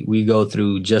community, we go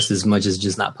through just as much as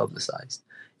just not publicized,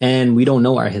 and we don't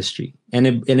know our history. And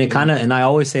it kind of, and I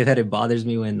always say that it bothers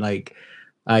me when like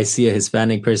I see a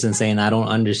Hispanic person saying, I don't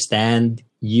understand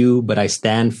you, but I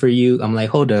stand for you. I'm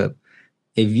like, hold up.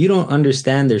 If you don't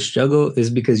understand their struggle, it's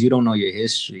because you don't know your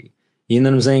history. You know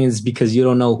what I'm saying? It's because you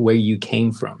don't know where you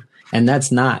came from. And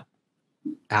that's not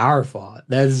our fault.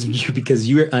 That's because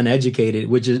you're uneducated,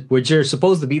 which you're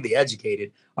supposed to be the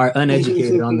educated, are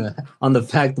uneducated on the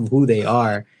fact of who they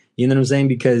are. You know what I'm saying?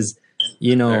 Because,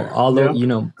 you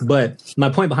know, but my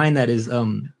point behind that is,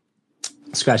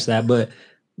 scratch that. But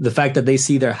the fact that they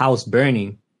see their house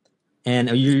burning, and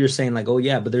you're saying like, oh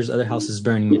yeah, but there's other houses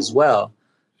burning as well.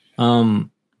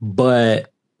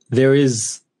 But there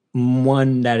is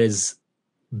one that is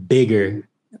bigger,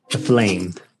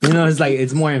 flamed. You know, it's like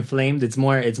it's more inflamed. It's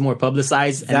more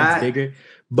publicized, and it's bigger.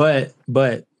 But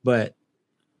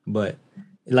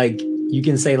like you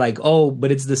can say like, oh,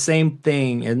 but it's the same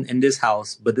thing in this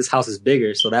house, but this house is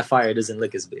bigger, so that fire doesn't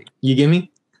look as big. You get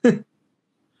me?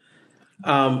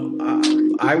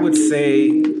 I would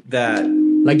say that,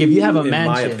 like, if you have a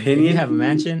mansion, my opinion, if you have a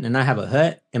mansion and I have a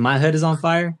hut and my hut is on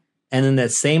fire, and then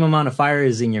that same amount of fire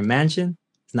is in your mansion,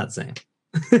 it's not the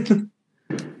same.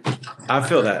 I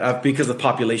feel that because of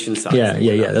population size.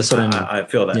 Yeah. That's what I mean. I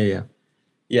feel that.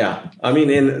 Yeah. I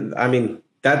mean,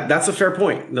 That's a fair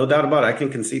point. No doubt about it. I can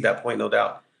concede that point. No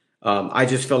doubt. I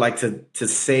just feel like to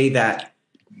say that,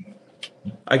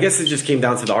 I guess it just came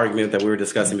down to the argument that we were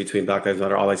discussing between Black Lives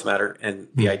Matter, All Lives Matter, and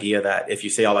the idea that if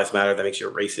you say All Lives Matter, that makes you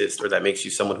a racist or that makes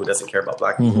you someone who doesn't care about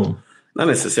Black people. Not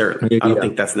necessarily. I don't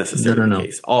think that's necessarily the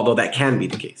case, although that can be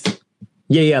the case.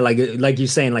 Yeah, like you're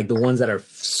saying, like the ones that are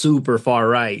super far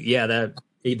right. Yeah,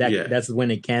 that's when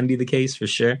it can be the case for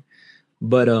sure.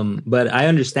 But I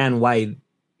understand why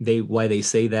they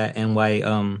say that, and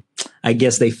why I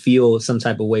guess they feel some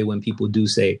type of way when people do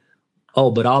say, oh,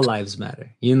 but all lives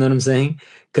matter. You know what I'm saying?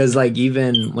 Because like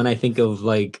even when I think of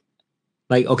like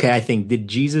okay, I think, did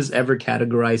Jesus ever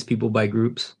categorize people by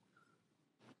groups?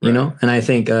 You know, and I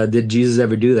think did Jesus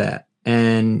ever do that?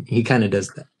 And he kind of does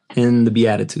that in the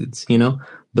Beatitudes. You know,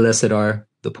 blessed are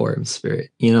the poor in spirit.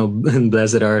 You know,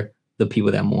 blessed are the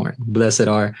people that mourn. Blessed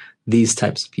are these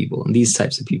types of people and these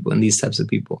types of people and these types of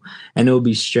people. And it would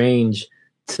be strange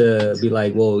to be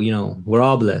like, well, you know, we're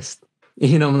all blessed.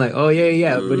 You know, I'm like, oh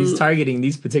yeah, but he's targeting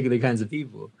these particular kinds of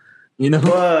people, you know.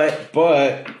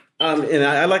 But and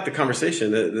I like the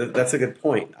conversation. That's a good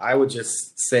point. I would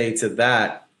just say to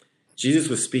that, Jesus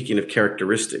was speaking of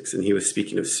characteristics, and he was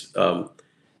speaking of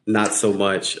not so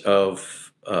much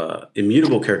of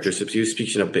immutable characteristics. He was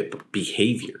speaking of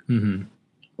behavior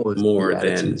more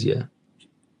than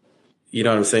you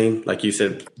know what I'm saying. Like you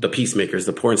said, the peacemakers,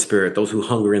 the poor in spirit, those who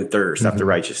hunger and thirst after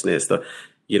righteousness.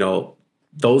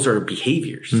 Those are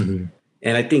behaviors. And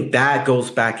I think that goes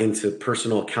back into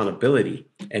personal accountability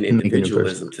and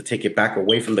individualism, to take it back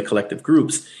away from the collective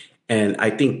groups. And I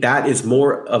think that is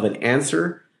more of an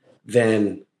answer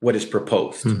than what is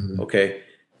proposed. Okay.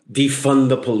 Defund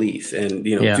the police and,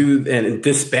 do and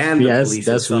disband the police.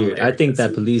 That's weird. I think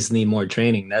that police need more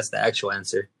training. That's the actual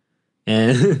answer.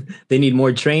 And they need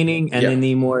more training, and they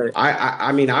need more.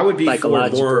 I mean, I would be for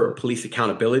more police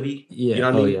accountability. You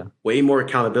know what I mean? Way more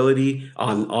accountability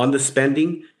on the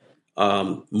spending,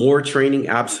 more training,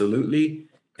 absolutely,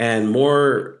 and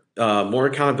more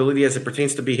accountability as it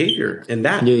pertains to behavior in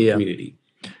that community.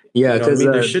 Yeah, because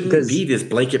there shouldn't be this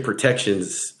blanket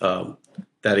protections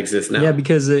that exist now. Yeah,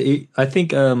 because I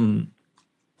think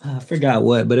I forgot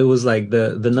what, but it was like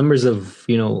the numbers of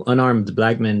unarmed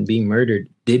Black men being murdered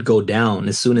did go down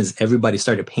as soon as everybody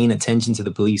started paying attention to the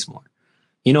police more.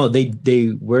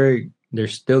 They're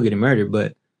still getting murdered,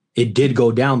 but it did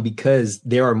go down because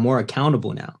they are more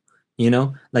accountable now.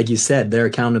 Like you said, their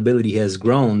accountability has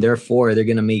grown. Therefore, they're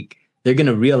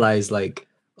gonna realize like,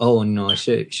 oh no, I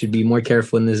should be more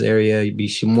careful in this area.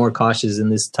 Be more cautious in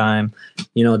this time.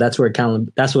 That's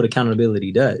what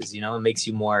accountability does. It makes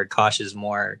you more cautious,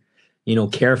 more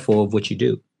careful of what you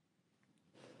do.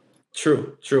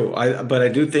 True. But I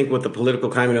do think with the political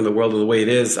climate in the world and the way it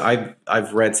is,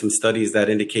 I've read some studies that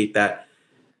indicate that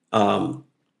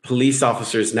police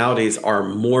officers nowadays are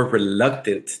more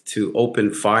reluctant to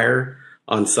open fire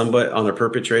on a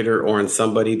perpetrator or on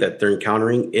somebody that they're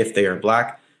encountering if they are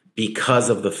Black, because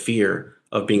of the fear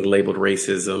of being labeled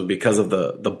racism, because of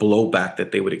the blowback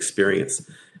that they would experience.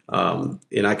 And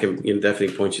I can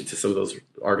definitely point you to some of those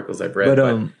articles I've read.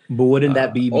 But wouldn't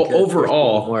that be because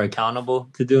overall more accountable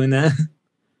to doing that?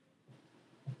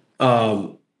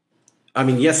 I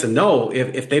mean, yes and no.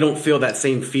 If they don't feel that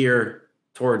same fear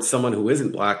towards someone who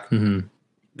isn't Black,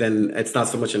 then it's not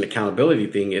so much an accountability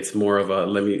thing. It's more of a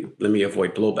let me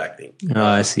avoid blowback thing.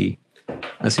 I see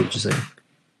what you're saying.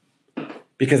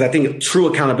 Because I think true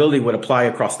accountability would apply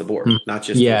across the board, not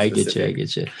just. Yeah, I get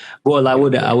you. Well, I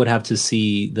would have to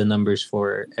see the numbers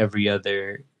for every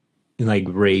other like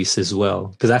race as well,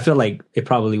 because I feel like it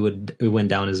went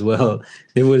down as well.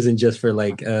 It wasn't just for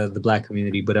like the Black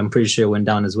community, but I'm pretty sure it went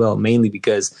down as well, mainly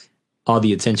because all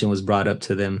the attention was brought up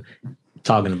to them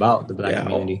talking about the Black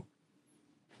community.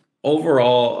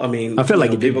 Overall, I mean, I feel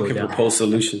like people can propose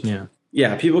solutions.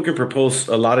 Yeah, people can propose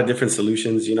a lot of different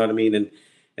solutions. You know what I mean?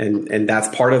 And that's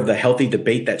part of the healthy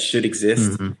debate that should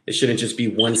exist. It shouldn't just be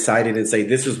one-sided and say,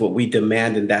 this is what we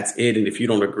demand and that's it. And if you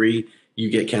don't agree, you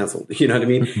get canceled. You know what I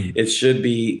mean? It should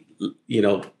be,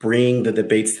 bring the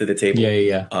debates to the table.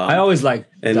 Yeah. I always like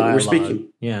and dialogue. We're speaking.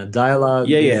 Yeah, dialogue.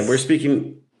 Yeah. We're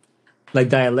speaking. Like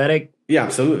dialectic. Yeah,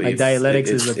 absolutely. Like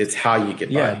dialectics it's how you get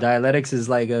by. Yeah, dialectics is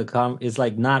like it's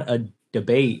like not a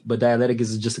debate, but dialectic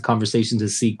is just a conversation to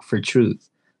seek for truth.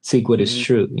 Seek what is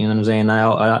true. You know what I'm saying?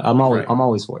 I'm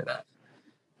always for that.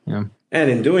 Yeah. And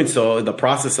in doing so, the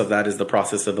process of that is the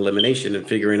process of elimination and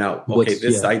figuring out,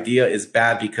 this idea is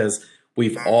bad because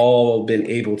we've all been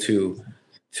able to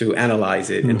analyze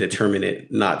it and determine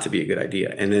it not to be a good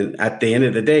idea. And then at the end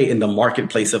of the day, in the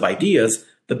marketplace of ideas,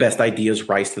 the best ideas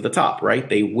rise to the top, right?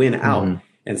 They win out.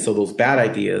 And so those bad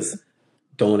ideas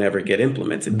don't ever get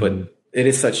implemented. But it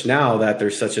is such now that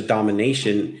there's such a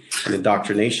domination and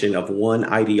indoctrination of one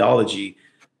ideology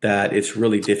that it's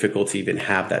really difficult to even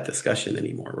have that discussion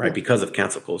anymore, right? Because of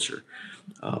cancel culture.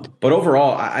 But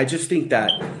overall, I just think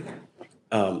that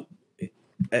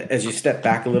as you step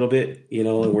back a little bit,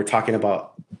 and we're talking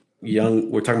about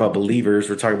believers,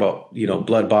 we're talking about,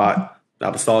 blood-bought,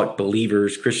 apostolic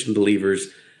believers, Christian believers,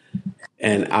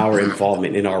 and our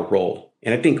involvement in our role.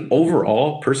 And I think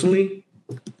overall, personally,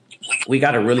 we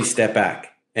got to really step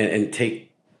back and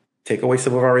take away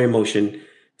some of our emotion,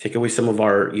 take away some of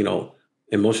our,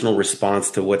 emotional response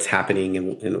to what's happening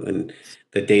in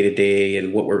the day-to-day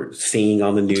and what we're seeing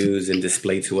on the news and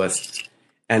displayed to us,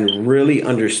 and really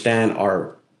understand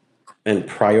and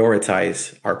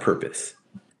prioritize our purpose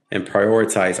and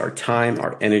prioritize our time,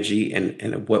 our energy,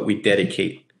 and what we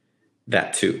dedicate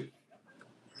that to.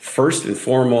 First and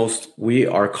foremost, we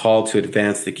are called to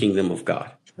advance the kingdom of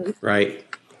God, right?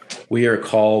 We are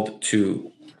called to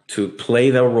play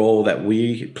the role that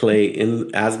we play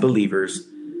in as believers,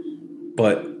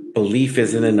 but belief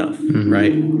isn't enough,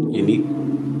 right?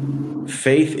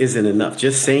 Faith isn't enough.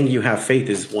 Just saying you have faith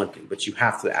is one thing, but you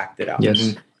have to act it out.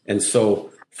 Yes. And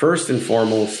so first and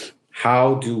foremost,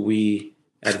 how do we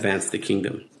advance the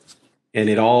kingdom? And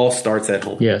it all starts at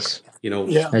home. Yes.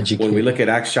 When we look at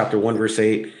Acts chapter 1, verse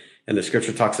 8, and the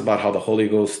scripture talks about how the Holy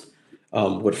Ghost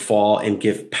would fall and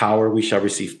give power, we shall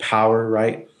receive power,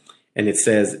 right? And it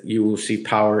says, you will receive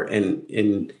power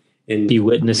and be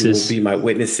witnesses. You will be my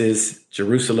witnesses,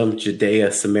 Jerusalem,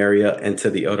 Judea, Samaria, and to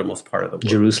the uttermost part of the world.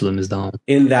 Jerusalem is the home.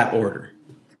 In that order.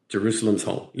 Jerusalem's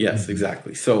home. Yes,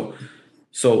 exactly. So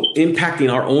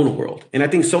impacting our own world. And I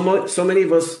think so many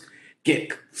of us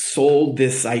get sold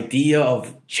this idea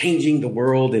of changing the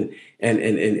world and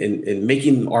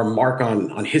making our mark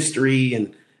on history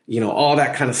and all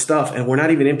that kind of stuff, and we're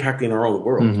not even impacting our own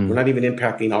world. We're not even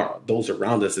impacting those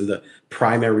around us and the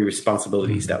primary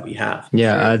responsibilities that we have.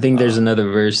 Yeah, I think there's another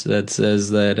verse that says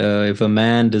that if a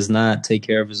man does not take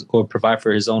care of his or provide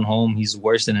for his own home, he's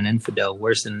worse than an infidel,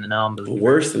 worse than an unbeliever.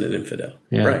 Worse than an infidel,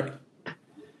 right?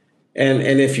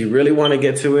 And if you really want to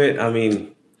get to it, I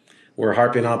mean, we're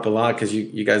harping up a lot because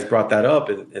you guys brought that up,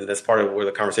 and that's part of where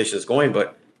the conversation is going.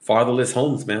 But fatherless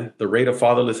homes, man, the rate of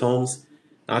fatherless homes.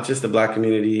 Not just the Black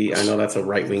community. I know that's a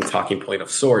right-wing talking point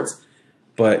of sorts,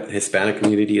 but Hispanic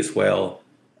community as well.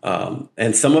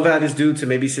 And some of that is due to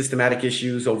maybe systematic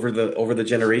issues over the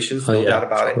generations. No doubt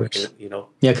about it.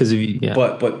 Yeah, because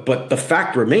But the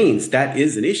fact remains that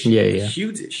is an issue. Yeah, a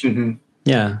huge issue. Mm-hmm.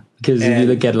 Yeah, because if you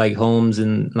look at like homes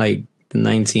in like the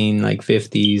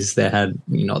 1950s that had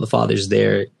the fathers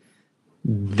there,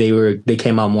 they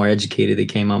came out more educated. They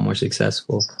came out more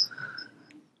successful.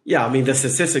 Yeah, I mean, the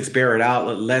statistics bear it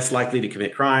out. Less likely to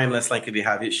commit crime, less likely to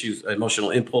have issues,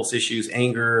 emotional impulse issues,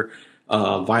 anger,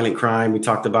 violent crime. We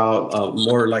talked about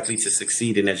more likely to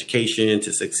succeed in education,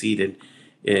 to succeed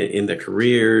in their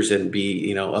careers, and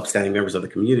be upstanding members of the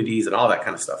communities and all that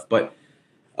kind of stuff. But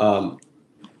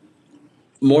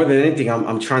more than anything,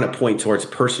 I'm trying to point towards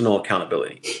personal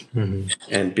accountability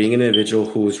and being an individual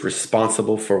who is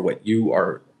responsible for what you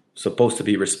are supposed to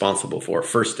be responsible for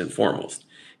first and foremost.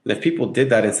 And if people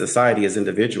did that in society as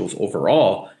individuals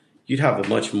overall, you'd have a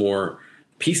much more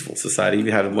peaceful society. You'd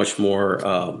have a much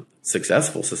more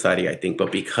successful society, I think.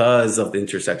 But because of the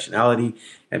intersectionality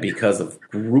and because of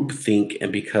groupthink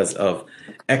and because of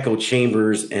echo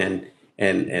chambers and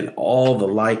all the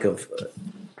like of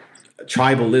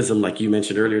tribalism, like you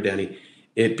mentioned earlier, Danny,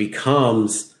 it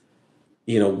becomes,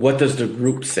 what does the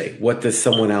group say? What does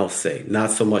someone else say? Not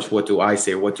so much what do I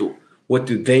say or what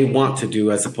do they want to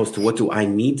do as opposed to what do I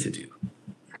need to do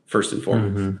first and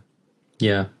foremost.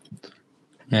 Yeah,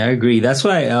 I agree. That's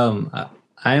why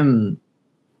I am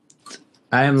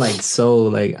like so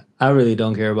like I really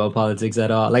don't care about politics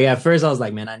at all. Like at first I was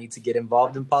like, man, I need to get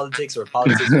involved in politics, or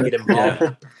politics will get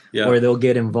involved or they'll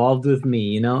get involved with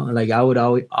me, Like I would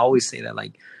always say that,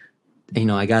 like,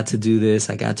 I got to do this,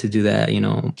 I got to do that,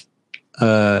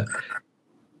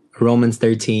 Romans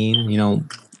 13,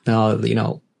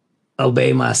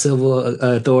 obey my civil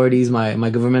authorities, my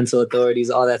governmental authorities,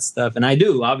 all that stuff. And I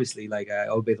do, obviously, like I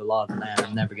obey the law of the land.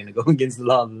 I'm never going to go against the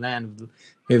law of the land.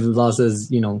 If the law says,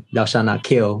 thou shalt not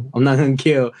kill, I'm not going to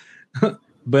kill.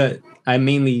 But I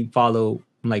mainly follow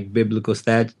like biblical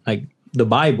like the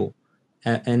Bible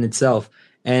in itself.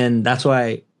 And that's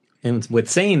why, and with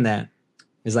saying that,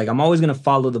 it's like, I'm always going to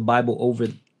follow the Bible over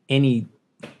any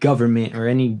government or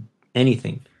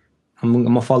anything. I'm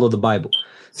going to follow the Bible.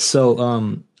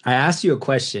 So, I asked you a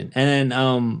question, and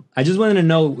I just wanted to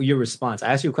know your response.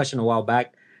 I asked you a question a while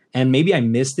back, and maybe I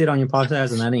missed it on your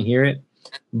podcast and I didn't hear it,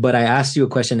 but I asked you a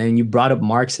question, and you brought up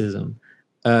Marxism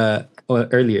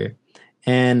earlier.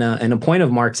 And a point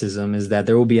of Marxism is that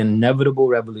there will be an inevitable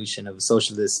revolution of a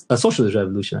socialist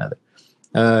revolution rather.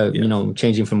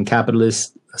 Changing from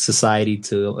capitalist society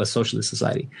to a socialist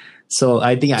society. So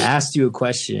I think I asked you a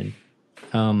question.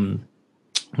 When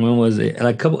was it?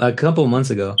 Like a couple of months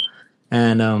ago,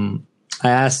 and I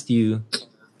asked you,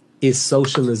 "Is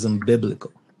socialism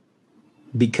biblical?"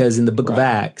 Because in the Book of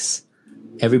Acts,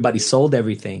 everybody sold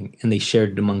everything and they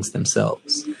shared it amongst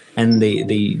themselves, and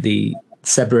they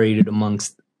separated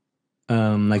amongst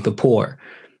like the poor.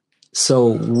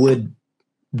 So would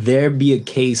there be a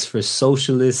case for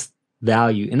socialist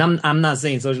value? And I'm not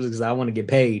saying socialist because I want to get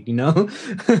paid,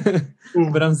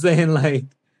 but I'm saying like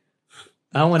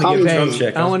I want to get paid.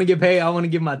 Check, I want to get paid. I want to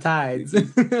give my tithes.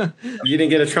 You didn't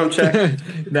get a Trump check?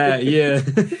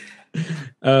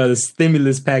 The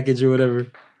stimulus package or whatever.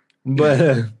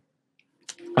 But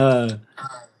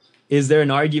is there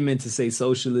an argument to say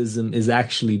socialism is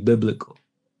actually biblical?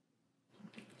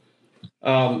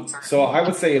 So I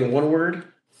would say in one word,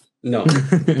 no.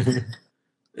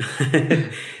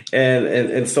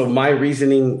 and so my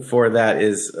reasoning for that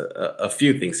is a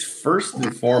few things. First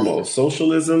and foremost,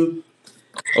 socialism.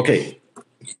 Okay,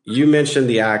 you mentioned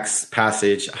the Acts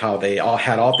passage, how they all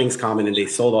had all things common and they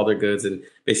sold all their goods and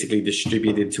basically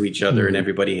distributed to each other, and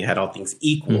everybody had all things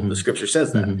equal. The scripture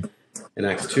says that in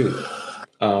Acts 2.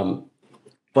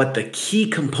 But the key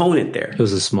component there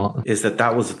is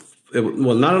that was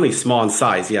not only small in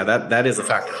size, that is a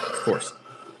factor, of course,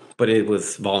 but it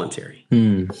was voluntary.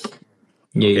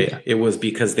 It was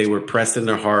because they were pressed in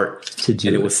their heart to do,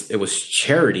 and it was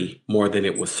charity more than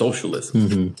it was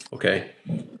socialism. Okay,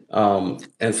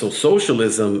 and so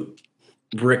socialism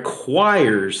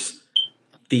requires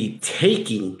the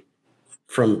taking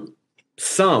from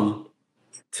some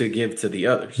to give to the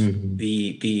others,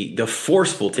 the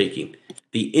forceful taking,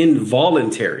 the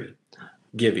involuntary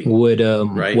giving. Would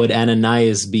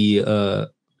Ananias be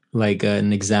like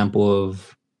an example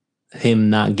of him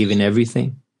not giving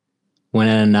everything? When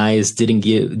Ananias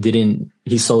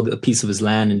he sold a piece of his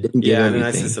land and didn't give everything.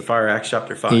 Ananias and Sapphira, Acts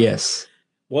chapter 5. Yes.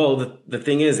 Well, the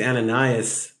thing is,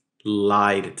 Ananias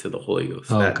lied to the Holy Ghost.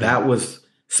 That was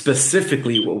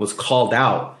specifically what was called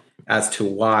out as to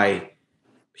why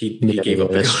he gave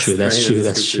up. That's true. That's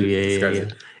true. Yeah.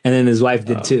 And then his wife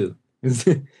did too.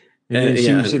 and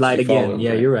she lied again.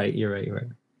 Yeah, you're right.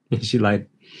 She lied.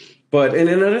 But and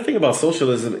another thing about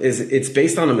socialism is it's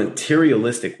based on a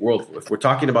materialistic worldview. If we're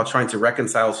talking about trying to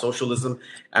reconcile socialism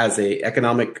as a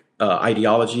economic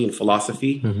ideology and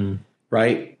philosophy,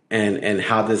 right? And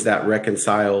how does that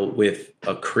reconcile with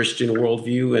a Christian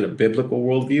worldview and a biblical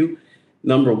worldview?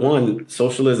 Number one,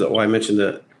 socialism. Well, I mentioned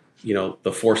the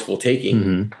forceful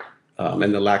taking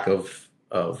and the lack of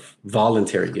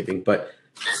voluntary giving, but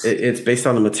it's based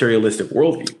on a materialistic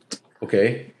worldview.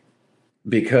 Okay,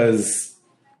 because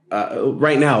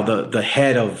right now, the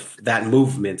head of that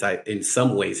movement, in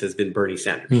some ways, has been Bernie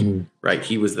Sanders. Right,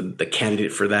 he was the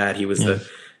candidate for that. He was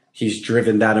he's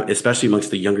driven that, especially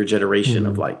amongst the younger generation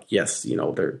of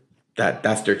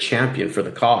that's their champion for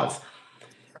the cause.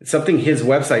 Something his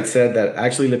website said that I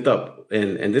actually looked up,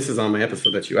 and this is on my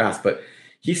episode that you asked, but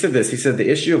he said this. He said the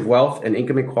issue of wealth and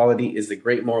income inequality is the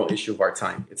great moral issue of our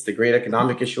time. It's the great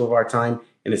economic issue of our time,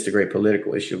 and it's the great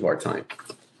political issue of our time.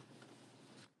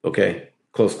 Okay.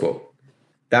 Close quote.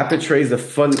 That portrays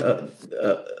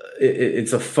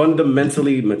it's a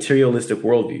fundamentally materialistic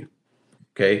worldview.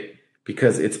 Okay,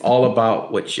 because it's all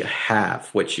about what you have,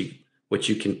 what you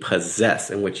can possess,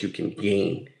 and what you can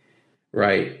gain,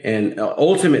 right? And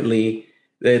ultimately,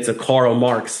 it's a Karl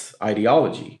Marx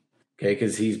ideology. Okay,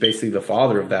 because he's basically the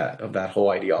father of that whole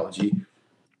ideology,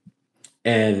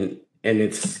 and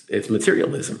it's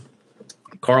materialism.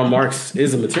 Karl Marx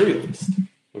is a materialist.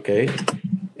 Okay.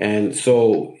 And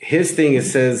so his thing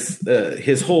says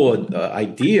his whole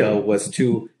idea was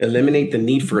to eliminate the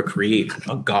need for a creator,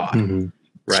 a God,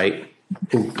 right?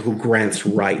 Who grants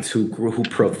rights, who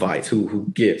provides, who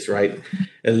gives, right?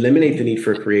 Eliminate the need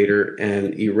for a creator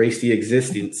and erase the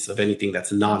existence of anything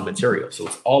that's non-material. So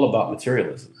it's all about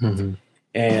materialism,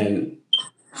 and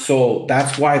so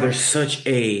that's why there's such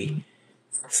a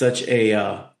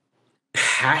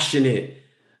passionate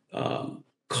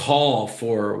call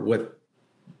for what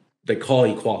they call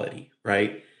equality,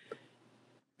 right?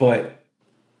 But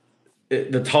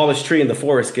the tallest tree in the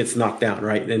forest gets knocked down,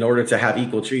 right? In order to have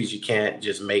equal trees, you can't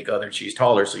just make other trees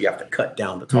taller, so you have to cut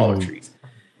down the taller trees.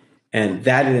 And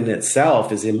that in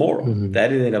itself is immoral.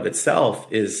 That in and of itself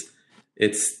it's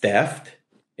theft,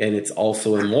 and it's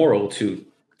also immoral to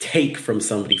take from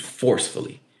somebody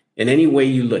forcefully in any way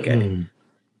you look at it,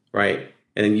 right?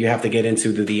 And then you have to get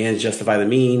into the ends justify the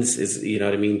means, is, you know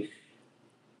what I mean?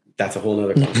 that's a whole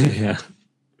nother conversation. Yeah.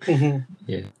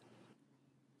 Mm-hmm.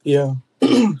 Yeah.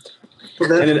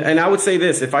 And I would say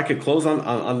this, if I could close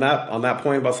on that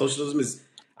point about socialism, is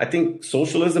I think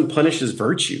socialism punishes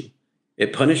virtue.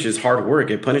 It punishes hard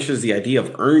work. It punishes the idea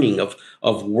of earning,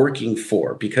 of working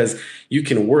for, because you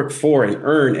can work for and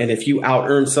earn. And if you out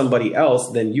earn somebody else,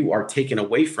 then you are taken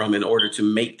away from in order to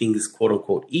make things quote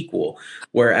unquote equal.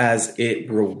 Whereas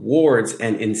it rewards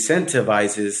and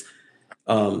incentivizes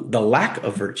the lack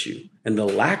of virtue and the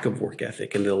lack of work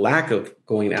ethic and the lack of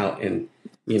going out and,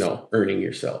 earning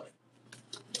yourself.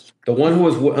 The one who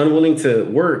is unwilling to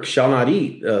work shall not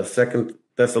eat. 2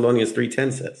 Thessalonians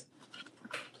 3:10 says.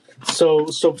 So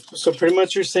pretty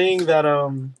much you're saying that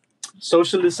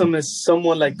socialism is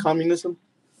somewhat like communism?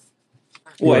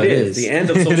 Well, it is. The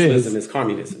end of socialism is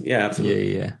communism. Yeah,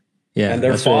 absolutely. Yeah. And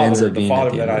their father, the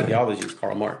father of that ideology is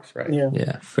Karl Marx, right?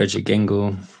 Yeah. Frederick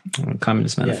Engel,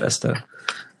 Communist Manifesto.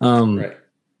 Right.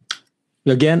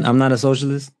 Again, I'm not a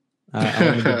socialist.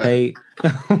 I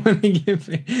want to get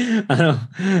paid.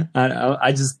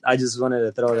 I just wanted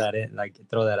to throw that in,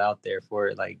 throw that out there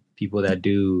for people that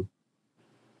do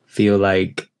feel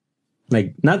like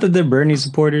not that they're Bernie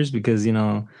supporters, because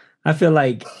I feel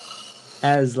like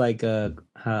as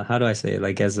how do I say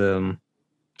it? As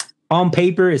on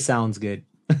paper it sounds good.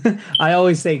 I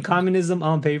always say communism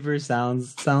on paper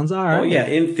sounds all right. Oh yeah,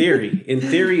 in theory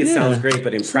it sounds great,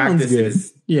 but in practice it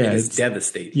is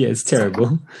devastating. Yeah, it's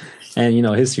terrible. And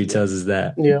history tells us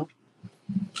that. Yeah.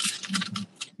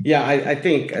 Yeah, I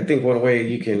think one way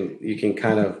you can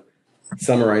kind of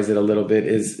summarize it a little bit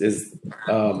is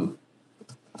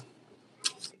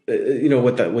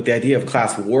with the idea of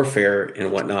class warfare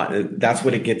and whatnot. And that's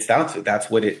what it gets down to. That's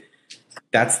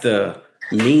the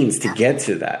means to get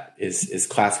to that is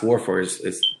class warfare,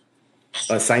 is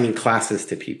assigning classes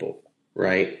to people,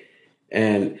 right?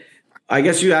 And I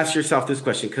guess you ask yourself this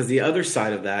question, because the other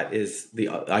side of that is the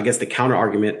counter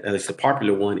argument, at least the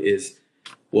popular one, is,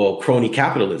 well, crony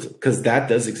capitalism, because that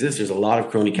does exist. There's a lot of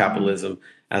crony capitalism.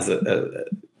 The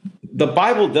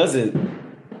Bible doesn't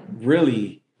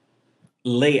really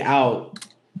lay out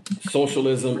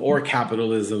socialism or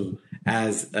capitalism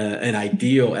as an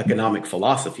ideal economic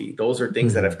philosophy. Those are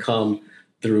things that have come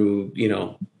through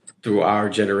our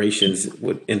generations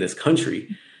in this country.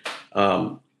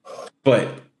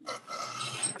 But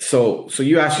so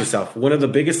you ask yourself, one of the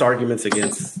biggest arguments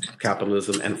against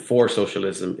capitalism and for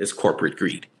socialism is corporate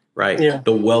greed, right? Yeah.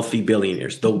 The wealthy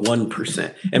billionaires, the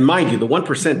 1%. And mind you, the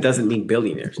 1% doesn't mean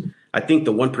billionaires. I think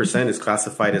the 1% is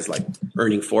classified as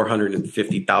earning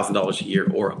 $450,000 a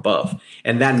year or above.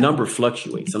 And that number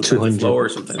fluctuates. Sometimes it's lower,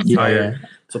 sometimes it's higher. Yeah.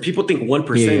 So people think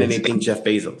 1% and they think Jeff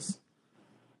Bezos,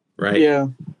 right? Yeah.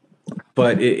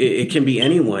 But it can be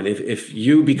anyone. If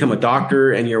you become a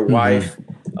doctor and your wife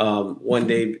one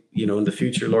day, in the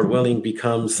future, Lord willing,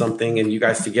 becomes something, and you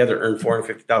guys together earn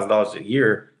 $450,000 a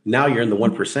year, now you're in the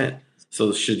 1%.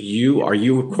 So are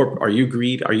you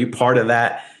greed? Are you part of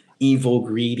that evil,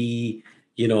 greedy,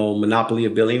 monopoly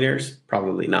of billionaires?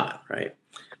 Probably not, right?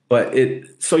 But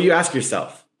so you ask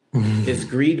yourself, is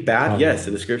greed bad? Yes,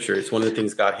 in the scripture, it's one of the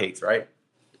things God hates, right?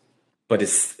 But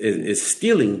is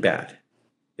stealing bad?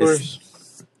 Is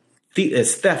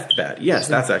theft bad? Yes,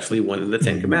 that's actually one of the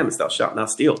 10 commandments. Thou shalt not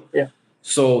steal. Yeah.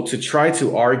 So to try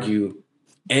to argue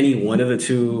any one of the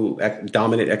two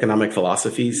dominant economic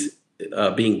philosophies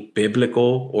being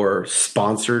biblical or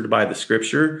sponsored by the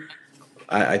scripture,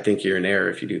 I think you're in error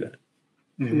if you do that.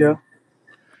 Yeah.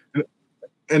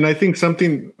 And I think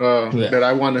something that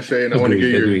I want to say, and I want to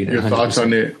get your thoughts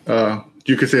on it.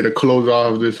 You could say to close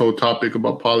off this whole topic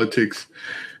about politics,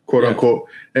 quote unquote.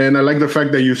 And I like the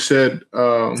fact that you said,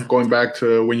 going back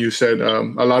to when you said a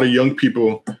lot of young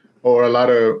people, or a lot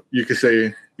of, you could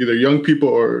say either young people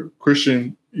or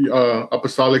Christian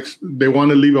apostolics, they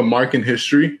want to leave a mark in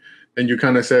history. And you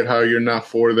kind of said how you're not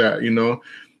for that,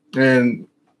 and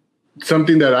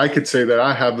something that I could say that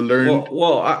I have learned.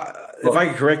 If I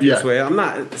could correct you this way, I'm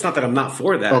not. It's not that I'm not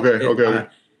for that. Okay.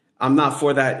 I'm not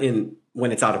for that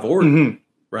when it's out of order,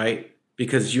 right?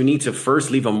 Because you need to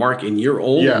first leave a mark in your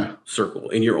own circle,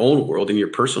 in your own world, in your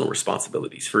personal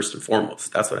responsibilities, first and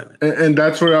foremost. That's what I meant. And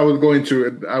that's where I was going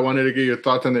to. I wanted to get your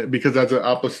thoughts on it, because as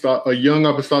a young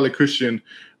apostolic Christian,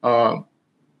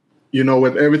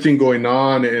 with everything going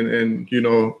on and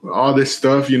all this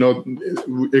stuff,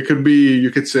 it could be,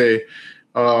 you could say,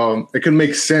 it can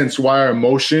make sense why our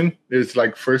emotion is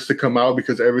first to come out,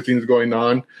 because everything's going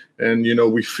on and,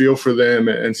 we feel for them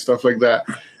and stuff like that.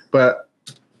 But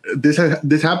this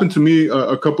happened to me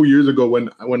a couple years ago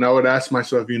when I would ask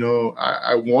myself,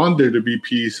 I want there to be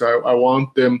peace. I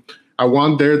want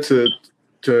there to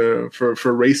for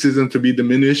racism to be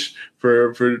diminished,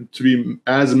 for to be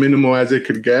as minimal as it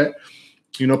could get,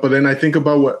 but then I think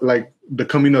about what, like, the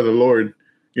coming of the Lord,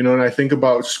 and I think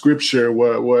about scripture,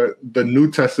 what the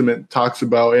New Testament talks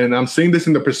about. And I'm saying this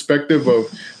in the perspective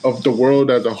of the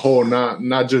world as a whole,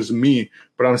 not just me,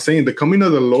 but I'm saying the coming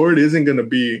of the Lord isn't going to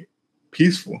be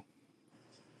peaceful.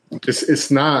 It's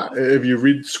not. If you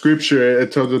read scripture,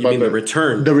 it tells about the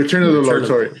return. The return of the Lord.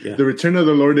 Sorry, yeah. The return of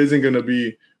the Lord isn't going to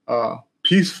be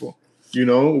peaceful. Where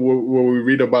we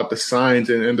read about the signs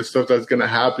and the stuff that's going to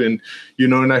happen.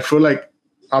 And I feel like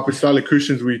apostolic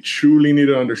Christians, we truly need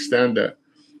to understand that.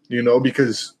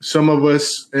 Because some of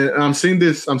us, and I'm saying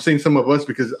some of us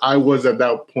because I was at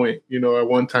that point. At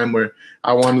one time where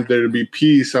I wanted there to be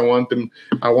peace. I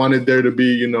wanted there to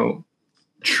be,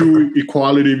 true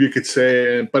equality, if you could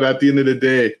say. But at the end of the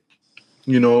day,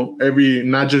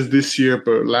 not just this year,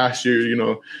 but last year,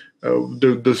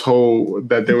 this whole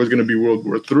that there was going to be World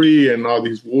War III and all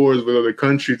these wars with other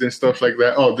countries and stuff like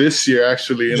that. Oh, this year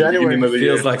actually, in the beginning of the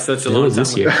year, feels like such a long time.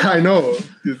 This year. I know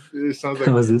it sounds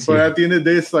like, but at the end of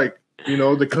the day, it's like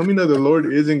the coming of the Lord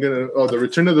the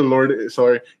return of the Lord,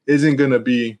 isn't gonna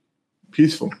be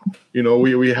peaceful.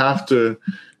 We have to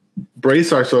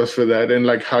brace ourselves for that, and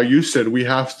like how you said, we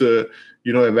have to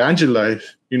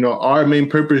evangelize. Our main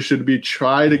purpose should be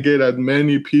try to get as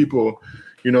many people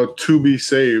to be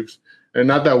saved, and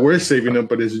not that we're saving them,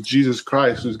 but it's Jesus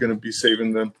Christ who's going to be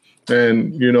saving them.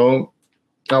 And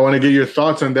I want to get your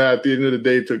thoughts on that at the end of the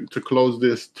day to close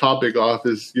this topic off.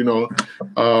 Is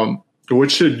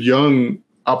what should young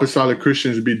apostolic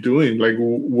Christians be doing? Like,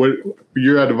 what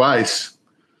your advice?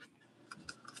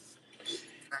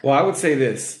 Well, I would say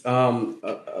this.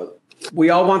 We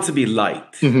all want to be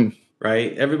liked, mm-hmm.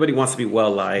 right? Everybody wants to be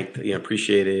well liked,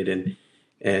 appreciated.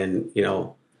 And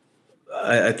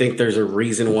I think there's a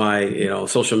reason why,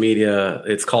 social media,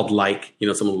 it's called like,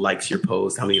 someone likes your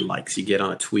post, how many likes you get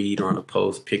on a tweet or on a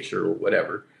post, picture or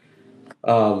whatever.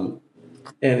 And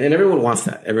everyone wants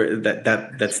that.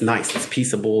 That's nice. It's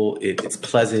peaceable. It's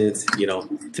pleasant.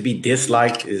 To be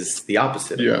disliked is the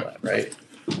opposite of that, right?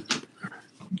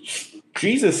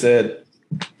 Jesus said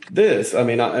this. I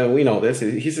mean, and we know this.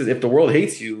 He says, if the world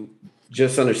hates you,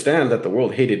 just understand that the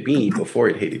world hated me before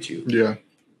it hated you. Yeah.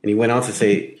 And he went on to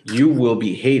say, you will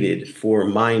be hated for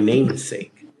my name's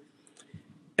sake.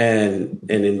 And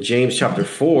in James chapter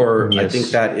 4, yes. I think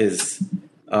that is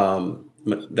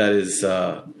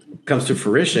comes to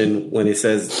fruition when it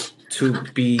says to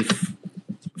be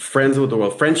friends with the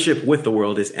world. Friendship with the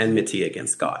world is enmity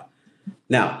against God.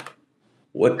 Now,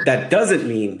 what that doesn't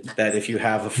mean that if you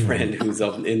have a friend who's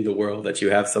in the world, that you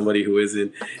have somebody who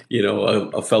isn't,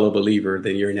 a fellow believer,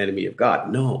 then you're an enemy of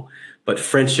God. No, but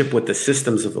friendship with the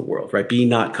systems of the world, right? Be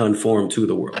not conformed to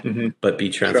the world, mm-hmm. but be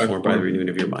transformed by the renewing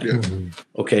of your mind. Yeah.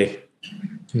 Mm-hmm. Okay.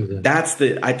 Mm-hmm.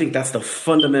 I think that's the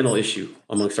fundamental issue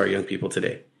amongst our young people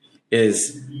today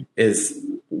is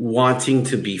wanting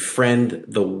to befriend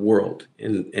the world.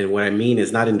 And what I mean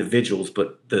is not individuals,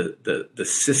 but the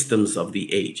systems of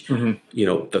the age,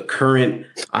 mm-hmm. The current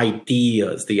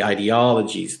ideas, the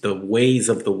ideologies, the ways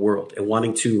of the world, and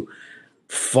wanting to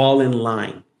fall in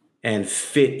line and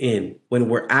fit in when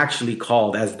we're actually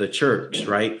called as the church,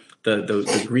 right?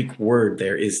 The Greek word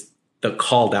there is the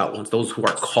called out ones, those who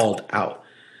are called out.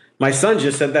 My son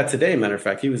just said that today. Matter of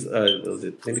fact, he was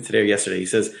maybe today or yesterday. He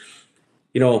says,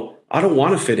 I don't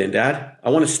want to fit in, Dad. I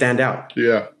want to stand out.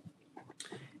 Yeah.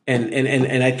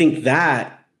 And I think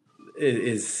that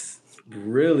is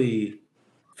really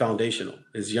foundational.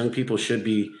 Is young people should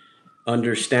be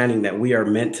understanding that we are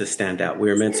meant to stand out.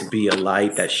 We are meant to be a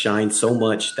light that shines so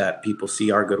much that people see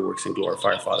our good works and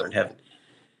glorify our Father in heaven.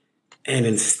 And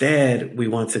instead, we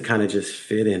want to kind of just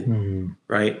fit in, mm-hmm.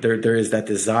 right? There is that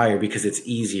desire because it's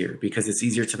easier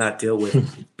to not deal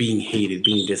with being hated,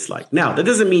 being disliked. Now, that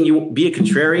doesn't mean you be a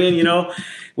contrarian,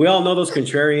 We all know those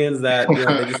contrarians that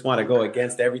they just want to go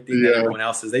against everything that everyone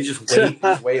else is. They just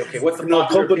wait. Okay, what's the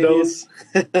popular opinion?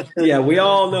 Yeah, we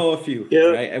all know a few,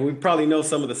 right? And we probably know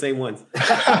some of the same ones.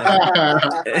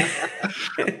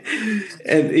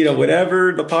 And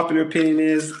whatever the popular opinion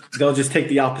is, they'll just take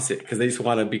the opposite because they just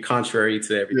want to be contrary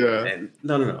to everything. Yeah. And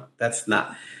no, that's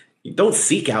not. You don't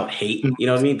seek out hate. You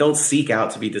know what I mean? Don't seek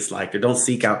out to be disliked or don't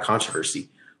seek out controversy,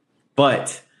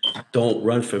 but don't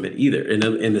run from it either.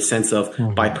 In the sense of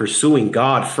by pursuing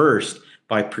God first,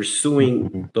 by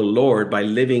pursuing the Lord, by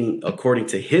living according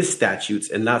to His statutes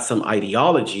and not some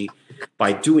ideology.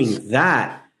 By doing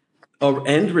that, an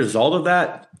end result of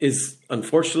that is,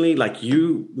 unfortunately, like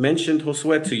you mentioned,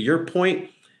 Josue, to your point,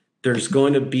 there's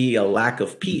going to be a lack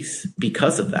of peace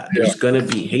because of that. There's going to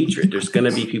be hatred. There's going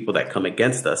to be people that come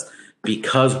against us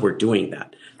because we're doing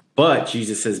that. But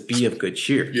Jesus says, be of good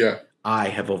cheer. Yeah. I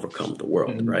have overcome the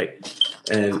world, right?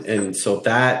 And so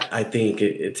that, I think,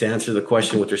 to answer the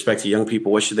question with respect to young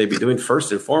people, what should they be doing?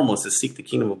 First and foremost is seek the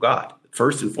kingdom of God.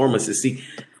 First and foremost is seek,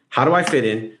 how do I fit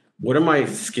in? What are my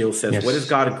skill sets? Yes. What has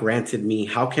God granted me?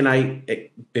 How can I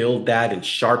build that and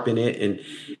sharpen it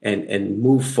and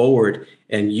move forward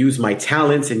and use my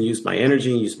talents and use my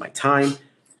energy and use my time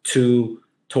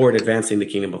toward advancing the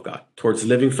kingdom of God, towards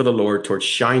living for the Lord, towards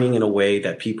shining in a way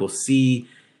that people see,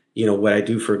 what I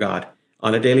do for God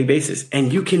on a daily basis.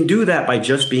 And you can do that by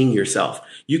just being yourself.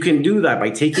 You can do that by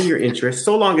taking your interests,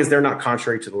 so long as they're not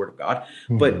contrary to the word of God,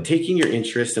 but taking your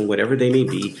interests in whatever they may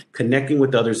be, connecting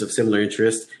with others of similar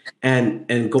interests,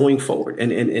 and going forward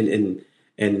and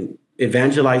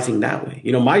evangelizing that way.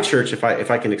 My church, if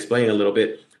I can explain a little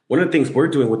bit, one of the things we're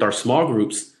doing with our small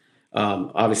groups,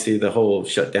 obviously the whole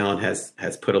shutdown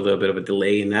has put a little bit of a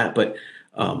delay in that, but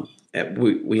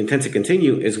we intend to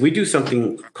continue, is we do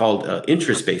something called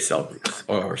interest-based cell groups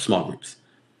or small groups.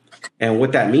 And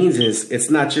what that means is it's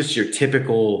not just your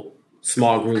typical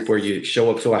small group where you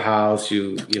show up to a house,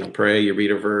 you pray, you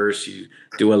read a verse, you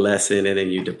do a lesson, and then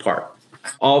you depart.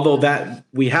 Although that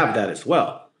we have that as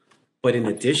well. But in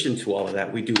addition to all of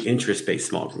that, we do interest-based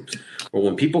small groups where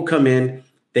when people come in,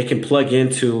 they can plug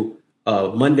into a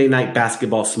Monday night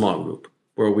basketball small group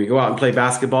where we go out and play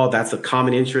basketball. That's a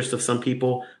common interest of some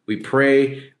people. We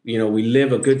pray, we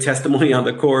live a good testimony on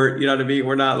the court. You know what I mean?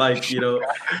 We're not like,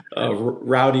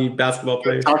 rowdy basketball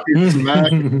players. Talking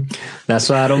smack. That's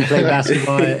why I don't play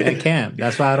basketball at camp.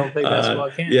 That's why I don't play basketball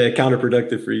at camp. Yeah,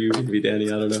 counterproductive for you, maybe, Danny.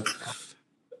 I don't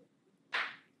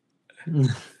know.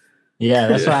 Yeah,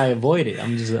 that's why I avoid it.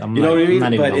 I'm what I mean?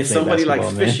 not even But if somebody likes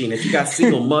man. fishing, if you got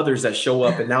single mothers that show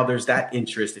up and now there's that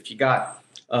interest, if you got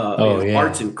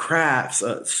arts and crafts,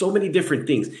 so many different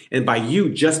things. And by you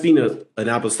just being an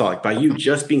apostolic, by you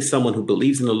just being someone who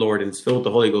believes in the Lord and is filled with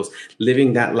the Holy Ghost,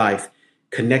 living that life,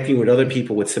 connecting with other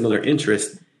people with similar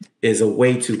interests is a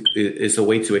way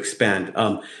to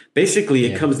expand. Basically,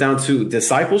 it comes down to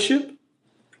discipleship.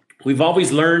 We've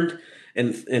always learned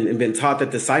and been taught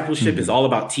that discipleship is all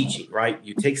about teaching, right?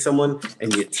 You take someone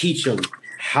and you teach them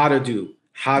how to do,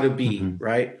 how to be,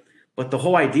 right? But the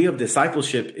whole idea of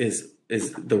discipleship is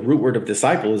the root word of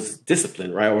disciple is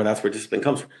discipline, right? Or that's where discipline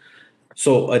comes from.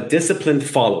 So a disciplined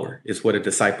follower is what a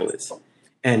disciple is.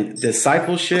 And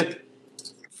discipleship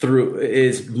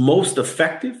is most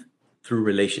effective through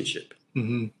relationship,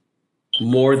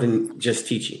 more than just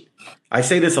teaching. I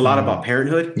say this a lot about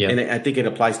parenthood, and I think it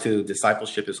applies to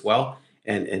discipleship as well.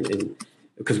 And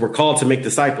because we're called to make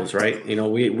disciples, right?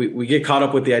 We get caught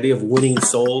up with the idea of winning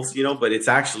souls, but it's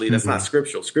actually, that's not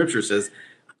scriptural. Scripture says,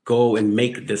 go and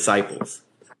make disciples.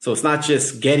 So it's not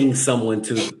just getting someone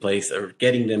to the place or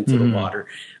getting them to the water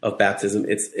of baptism.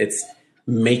 It's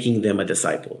making them a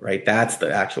disciple, right? That's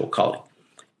the actual calling.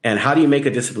 And how do you make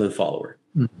a disciplined follower?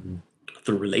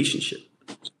 Through relationship.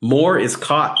 More is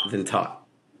caught than taught.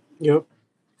 Yep.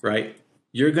 Right?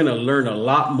 You're going to learn a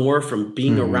lot more from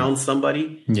being around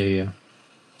somebody.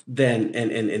 Than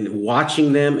and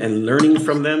watching them and learning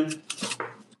from them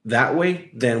that way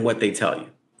than what they tell you.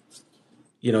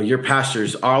 Your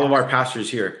pastors, all of our pastors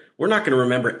here, we're not going to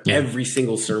remember every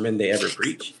single sermon they ever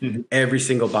preach, every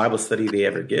single Bible study they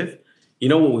ever give. You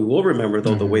know what we will remember,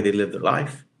 though? The way they live their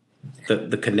life,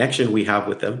 the connection we have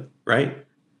with them, right?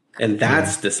 And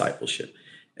that's discipleship.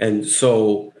 And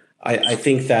so I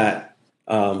think that,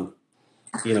 I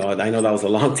know that was a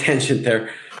long tangent there,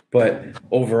 but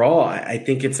overall, I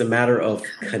think it's a matter of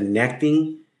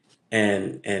connecting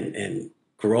and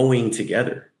growing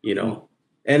together,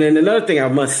 And then another thing I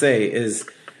must say is,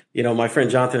 my friend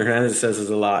Jonathan Hernandez says this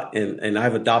a lot, and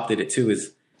I've adopted it too,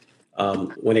 is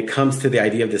when it comes to the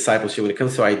idea of discipleship, when it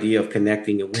comes to the idea of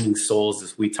connecting and winning souls,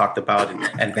 as we talked about, and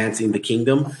advancing the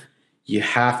kingdom, you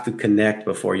have to connect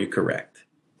before you correct.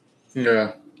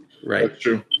 Yeah. Right. That's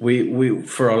true. We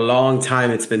for a long time,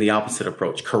 it's been the opposite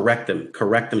approach. Correct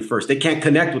them first. They can't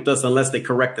connect with us unless they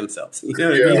correct themselves. You know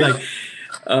what I mean?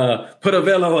 Like, put a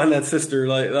velo on that sister,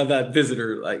 like on that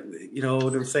visitor. Like, you know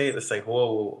what I'm saying? It's like,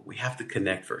 whoa, we have to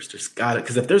connect first. There's got it.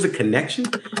 Because if there's a connection,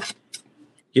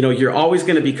 you're always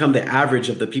going to become the average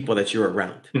of the people that you're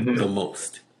around the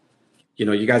most.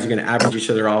 You guys are going to average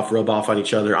each other off, rub off on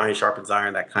each other, iron sharpens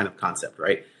iron, that kind of concept,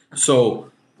 right?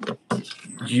 So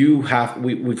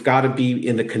we've got to be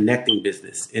in the connecting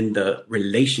business, in the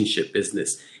relationship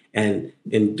business. And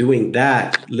in doing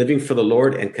that, living for the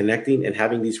Lord and connecting and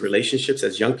having these relationships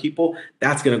as young people,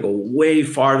 that's going to go way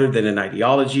farther than an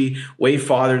ideology, way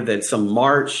farther than some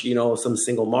march, some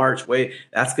single march.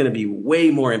 That's going to be way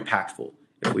more impactful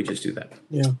if we just do that.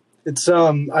 Yeah. It's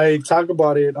I talk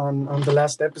about it on the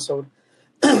last episode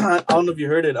I don't know if you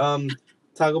heard it.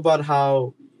 Talk about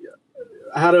how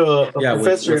I had a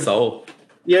professor. With Saul.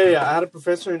 Yeah, I had a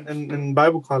professor in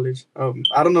Bible college.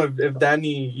 I don't know if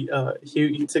Danny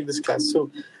he took this class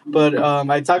too, but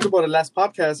I talked about it last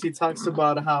podcast. He talks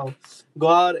about how go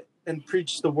out and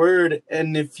preach the word,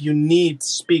 and if you need,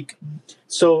 speak.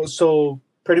 So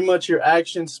pretty much your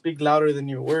actions speak louder than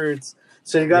your words.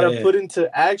 So you gotta put into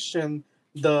action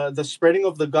the spreading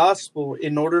of the gospel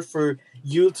in order for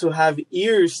you to have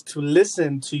ears to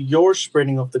listen to your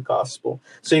spreading of the gospel.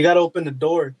 So you gotta open the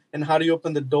door, and how do you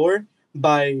open the door?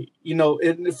 By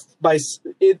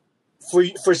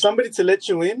for somebody to let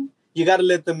you in, you got to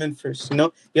let them in first. You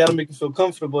got to make them feel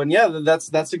comfortable, and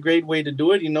that's a great way to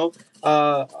do it.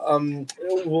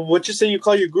 What you say you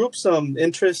call your groups?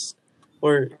 Interest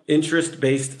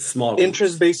Interest-based small groups.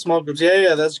 Interest-based small groups.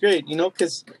 Yeah, that's great.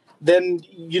 Because then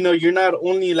you're not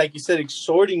only, like you said,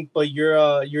 exhorting, but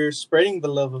you're spreading the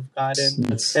love of God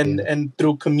and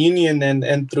through communion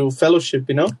and through fellowship.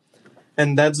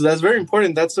 And that's very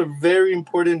important. That's a very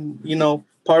important,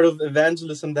 part of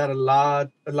evangelism that a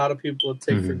lot of people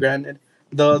take for granted.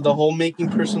 The whole making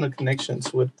personal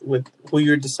connections with who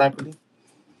you're discipling.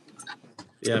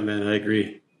 Yeah, man, I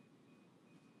agree.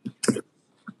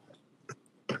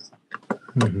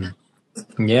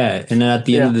 Mm-hmm. Yeah, and at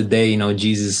the end of the day,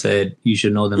 Jesus said you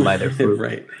should know them by their fruit,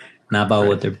 right? Not by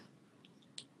what they're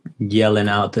yelling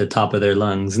out the top of their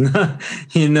lungs.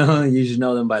 You should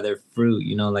know them by their fruit.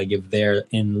 Like if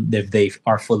they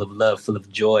are full of love, full of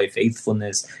joy,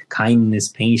 faithfulness, kindness,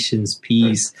 patience,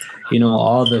 peace,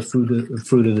 all the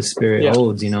fruit of the Spirit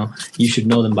holds. You should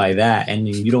know them by that, and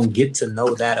you don't get to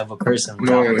know that of a person.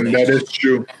 No, that is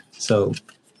true. So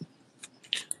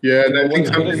yeah, and I think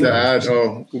something to add.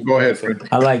 Oh, go ahead, Fred.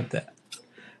 I like that.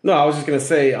 No, I was just gonna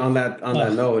say on that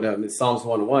note, Psalms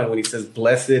 1:1, when he says,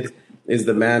 "Blessed is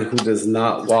the man who does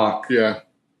not walk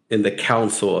in the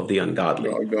counsel of the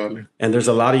ungodly." And there's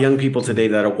a lot of young people today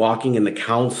that are walking in the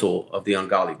counsel of the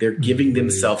ungodly. They're giving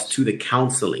themselves to the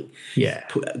counseling. Yeah.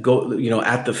 Go,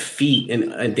 at the feet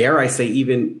and dare I say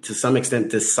even to some extent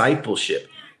discipleship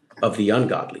of the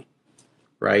ungodly.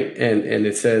 Right. And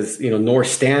it says, nor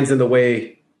stands in the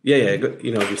way. Yeah.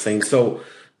 You're saying so.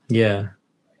 Yeah.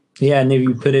 Yeah. And if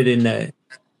you put it in that.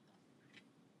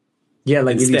 Yeah,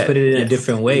 like instead, if you put it in a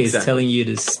different way, it's telling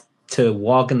you to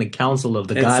walk in the counsel of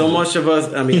the God. And so much of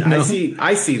us, I mean, I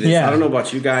see this. Yeah. I don't know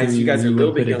about you guys. You guys are a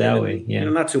little bit younger that way. Yeah.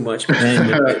 Not too much.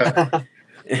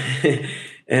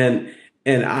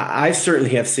 and I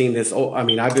certainly have seen this. I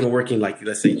mean, I've been working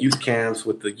let's say youth camps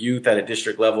with the youth at a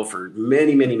district level for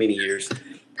many, many, many years.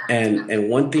 And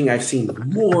one thing I've seen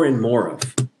more and more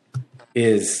of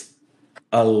is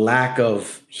a lack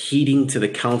of heeding to the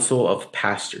counsel of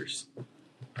pastors.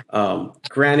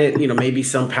 Granted, maybe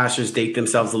some pastors date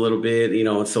themselves a little bit,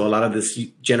 and so a lot of this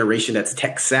generation that's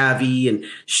tech savvy and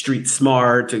street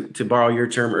smart, to borrow your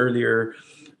term earlier,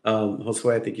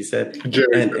 Josue, I think you said,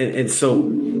 and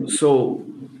so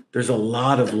there's a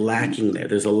lot of lacking there.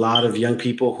 There's a lot of young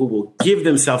people who will give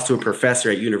themselves to a professor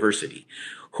at university,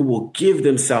 who will give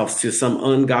themselves to some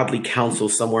ungodly counsel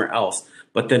somewhere else,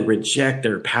 but then reject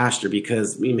their pastor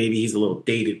because maybe he's a little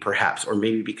dated, perhaps, or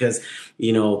maybe because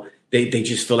They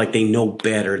just feel like they know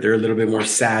better. They're a little bit more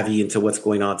savvy into what's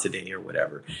going on today or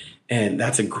whatever. And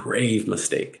that's a grave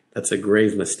mistake.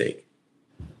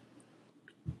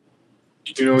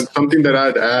 Something that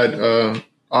I'd add,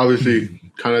 obviously,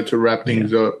 kind of to wrap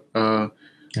things up. I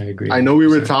agree. I know we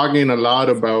were talking a lot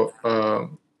about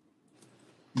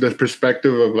the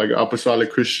perspective of like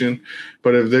apostolic Christian,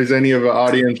 but if there's any of the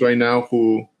audience right now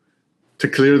who, to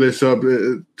clear this up,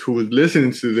 who is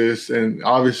listening to this, and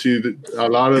obviously a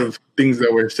lot of things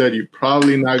that were said, you're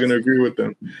probably not going to agree with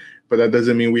them, but that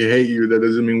doesn't mean we hate you. That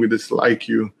doesn't mean we dislike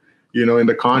you. In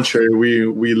the contrary,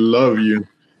 we love you.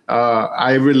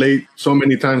 I relate so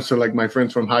many times to like my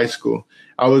friends from high school.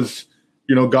 I was,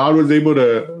 God was able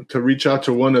to reach out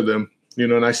to one of them,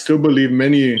 and I still believe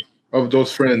many of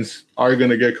those friends are going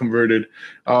to get converted.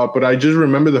 But I just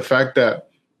remember the fact that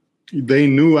they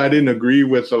knew I didn't agree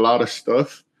with a lot of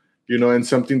stuff, and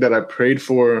something that I prayed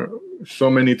for so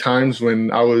many times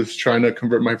when I was trying to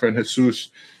convert my friend Jesus,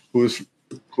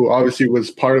 who obviously was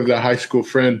part of that high school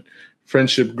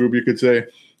friendship group, you could say.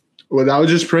 Well, I was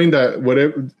just praying that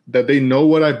that they know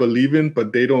what I believe in,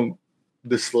 but they don't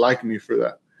dislike me for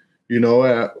that.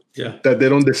 That they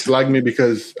don't dislike me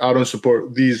because I don't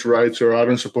support these rights or I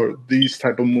don't support these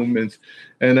type of movements.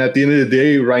 And at the end of the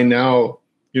day, right now,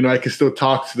 I can still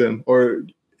talk to them, or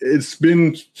it's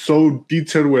been so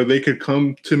detailed where they could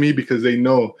come to me because they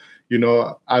know,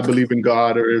 I believe in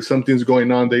God, or if something's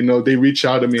going on, they know, they reach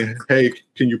out to me. Hey,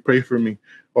 can you pray for me?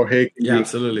 Or, hey,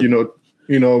 absolutely.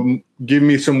 give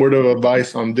me some word of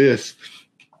advice on this.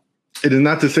 It is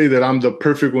not to say that I'm the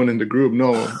perfect one in the group.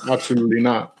 No, absolutely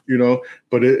not.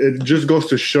 But it just goes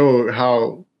to show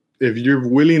how if you're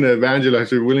willing to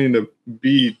evangelize, you're willing to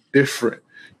be different.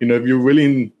 If you're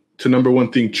willing to, number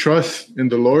one thing, trust in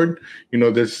the Lord,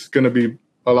 there's going to be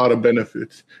a lot of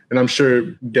benefits. And I'm sure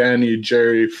Danny,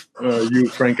 Jerry, you,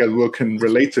 Frank, as well can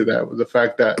relate to that, with the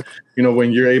fact that,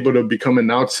 when you're able to become an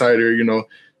outsider,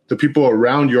 the people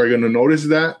around you are going to notice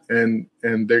that and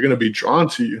they're going to be drawn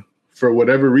to you for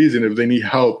whatever reason. If they need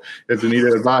help, if they need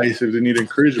advice, if they need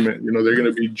encouragement, they're going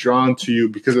to be drawn to you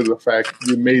because of the fact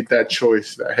you made that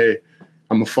choice that, hey,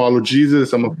 I'm going to follow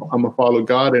Jesus, I'm going to follow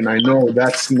God. And I know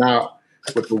that's not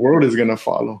what the world is going to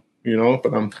follow,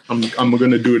 but I'm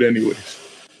going to do it anyways.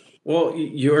 Well,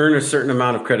 you earn a certain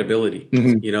amount of credibility.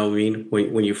 Mm-hmm. You know what I mean?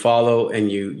 When you follow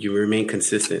and you remain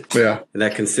consistent. Yeah. And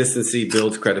that consistency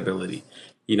builds credibility.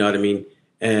 You know what I mean?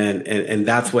 And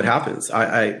that's what happens.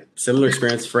 I similar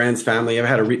experience, friends, family. I've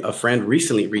had a friend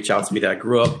recently reach out to me that I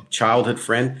grew up, childhood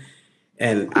friend,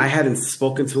 and I hadn't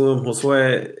spoken to him,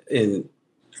 Josue, in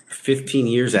 15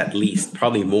 years at least,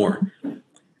 probably more.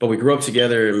 But we grew up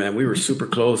together, and man, we were super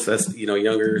close as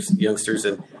youngsters,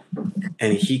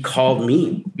 and he called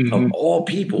me, of all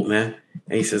people, man.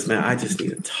 And he says, man, I just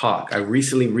need to talk. I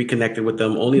recently reconnected with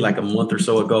them only like a month or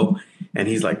so ago. And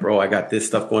he's like, bro, I got this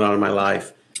stuff going on in my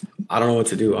life. I don't know what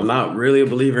to do. I'm not really a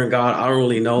believer in God. I don't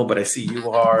really know, but I see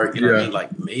you are. You know what I mean?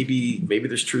 Like maybe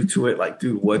there's truth to it. Like,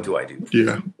 dude, what do I do?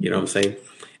 Yeah. You know what I'm saying?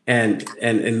 And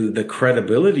the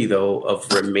credibility, though, of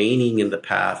remaining in the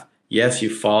path. Yes,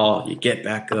 you fall, you get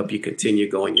back up, you continue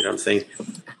going, you know what I'm saying?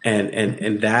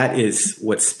 And that is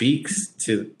what speaks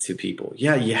to people.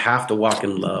 Yeah, you have to walk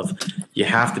in love. You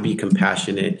have to be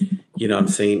compassionate, you know what I'm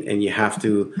saying? And you have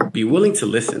to be willing to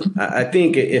listen. I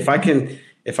think if I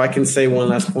can say one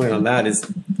last point on that is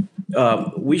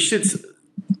we should,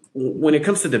 when it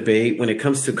comes to debate, when it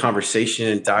comes to conversation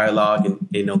and dialogue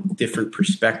and, different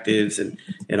perspectives and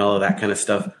all of that kind of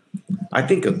stuff, I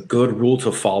think a good rule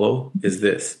to follow is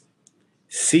this.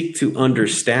 Seek to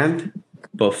understand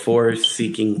before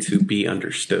seeking to be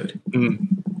understood.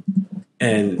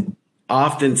 And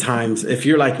oftentimes, if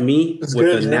you're like me,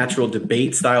 with a natural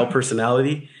debate style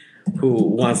personality who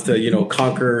wants to,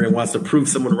 conquer and wants to prove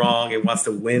someone wrong and wants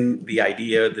to win the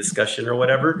idea, discussion or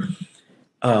whatever,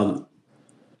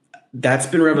 that's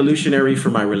been revolutionary for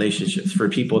my relationships, for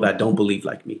people that don't believe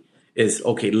like me. Is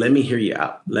okay, let me hear you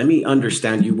out. Let me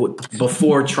understand you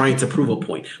before trying to prove a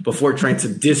point, before trying to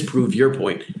disprove your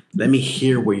point. Let me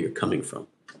hear where you're coming from.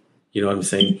 You know what I'm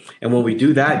saying? And when we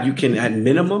do that, you can, at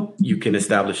minimum, you can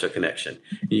establish a connection.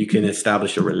 You can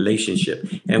establish a relationship.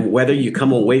 And whether you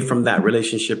come away from that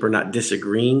relationship or not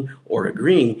disagreeing or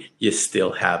agreeing, you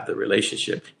still have the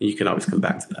relationship. And you can always come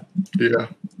back to that. Yeah.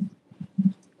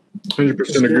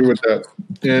 100% agree with that.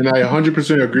 And I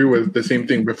 100% agree with the same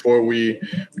thing. Before we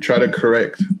try to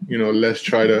correct, let's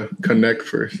try to connect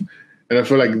first. And I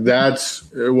feel like that's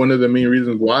one of the main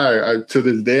reasons why to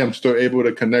this day, I'm still able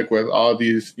to connect with all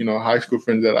these, high school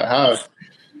friends that I have.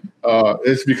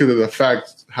 It's because of the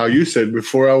fact, how you said,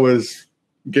 before I was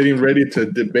getting ready to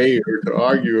debate or to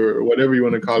argue or whatever you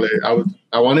want to call it,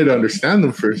 I wanted to understand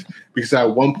them first, because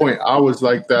at one point I was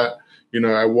like that.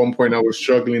 At one point I was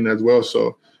struggling as well.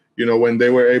 So, when they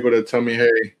were able to tell me,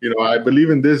 hey, I believe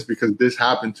in this because this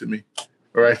happened to me,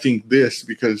 or I think this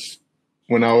because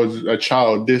when I was a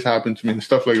child, this happened to me, and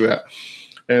stuff like that.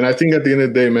 And I think at the end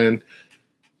of the day, man,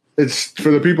 it's for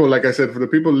the people, like I said, for the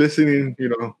people listening,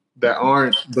 that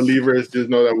aren't believers, just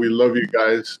know that we love you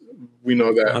guys. We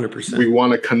know that 100%. We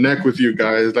want to connect with you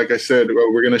guys. Like I said,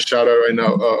 we're going to shout out right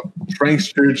now,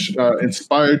 Frank's Church,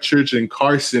 Inspired Church in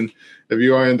Carson. If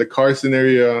you are in the Carson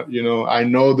area, I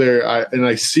know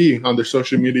I see on their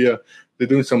social media, they're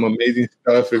doing some amazing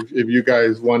stuff. If you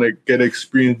guys want to get to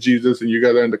experience Jesus and you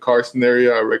guys are in the Carson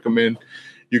area, I recommend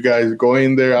you guys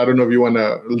going there. I don't know if you want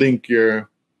to link your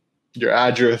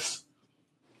address.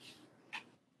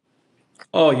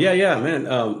 Oh, yeah, man.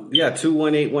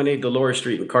 21818 Dolores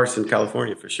Street in Carson,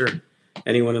 California, for sure.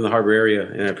 Anyone in the Harbor area.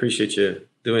 And I appreciate you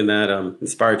doing that.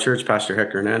 Inspired Church, Pastor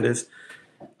Hector Hernandez.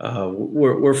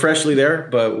 We're freshly there,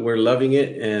 but we're loving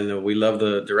it. And we love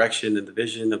the direction and the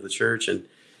vision of the church and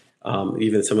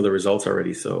even some of the results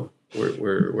already. So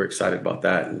we're excited about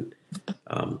that and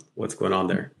what's going on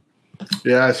there.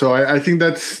 Yeah, so I think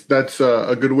that's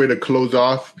a good way to close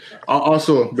off.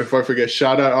 Also, before I forget,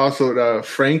 shout out also to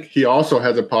Frank. He also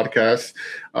has a podcast.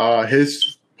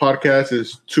 His podcast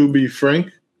is To Be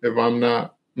Frank, if I'm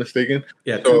not mistaken.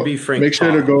 Yeah, so To Be Frank. Make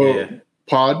sure to go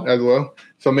pod as well.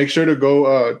 So make sure to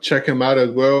go check him out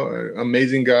as well.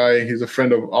 Amazing guy. He's a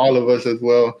friend of all of us as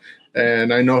well.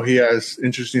 and I know he has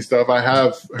interesting stuff. I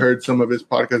have heard some of his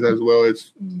podcasts as well.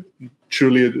 It's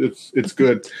truly it's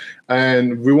good,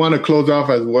 and we want to close off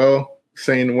as well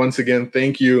saying once again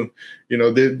thank you.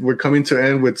 We're coming to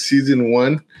end with season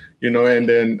 1. And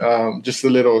then just a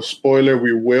little spoiler,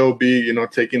 we will be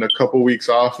taking a couple weeks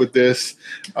off with this.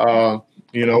 We're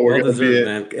going to be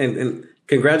man, and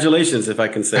congratulations, if I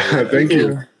can say. Thank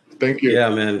you. Thank you. Yeah,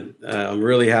 man. I'm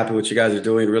really happy what you guys are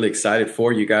doing. Really excited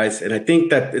for you guys. And I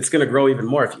think that it's going to grow even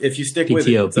more if you stick with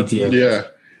it. PTO. Yeah.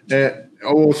 And,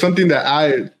 something to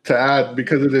add,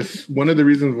 because of this, one of the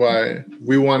reasons why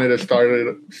we wanted to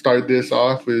start this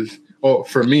off is,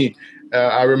 for me,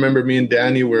 I remember me and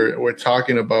Danny were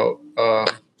talking about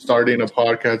starting a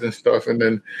podcast and stuff. And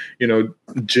then,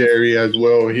 Jerry as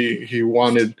well,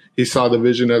 he saw the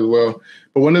vision as well.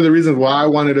 But one of the reasons why I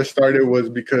wanted to start it was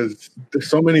because there's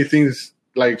so many things,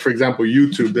 like, for example,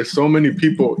 YouTube. There's so many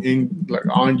people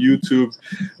on YouTube,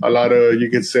 a lot of, you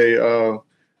could say,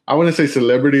 I wouldn't say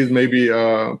celebrities, maybe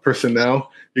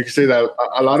personnel. You could say that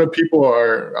a lot of people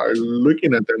are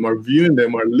looking at them, are viewing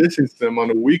them, are listening to them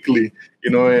on a weekly,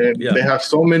 and they have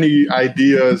so many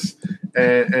ideas.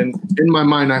 And in my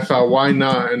mind, I thought, why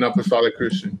not an apostolic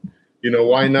Christian?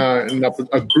 Why not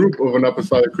a group of an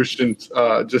apostolic Christians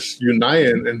just unite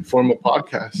and form a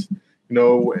podcast?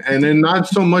 And then not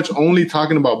so much only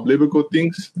talking about biblical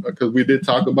things, because we did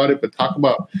talk about it, but talk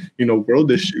about,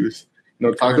 world issues.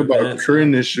 Talk about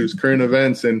current issues, current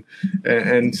events,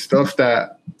 and stuff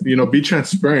that, be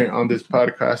transparent on this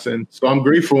podcast. And so I'm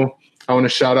grateful. I want to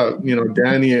shout out,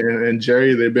 Danny and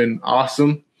Jerry. They've been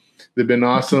awesome.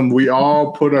 We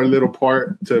all put our little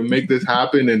part to make this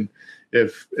happen. And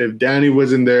if Danny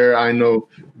wasn't there, I know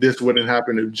this wouldn't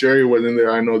happen. If Jerry wasn't there,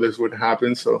 I know this wouldn't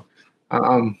happen. So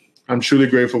I'm truly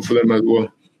grateful for them as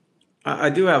well.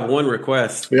 I do have one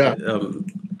request. Yeah.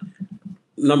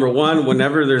 Number one,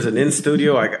 whenever there's an in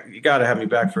studio, you got to have me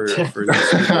back for a new studio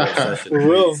session. We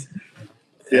will.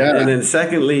 Yeah. And then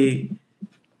secondly,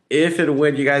 if and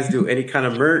when you guys do any kind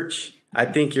of merch, I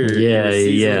think your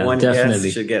season 1 definitely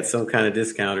guest should get some kind of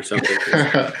discount or something.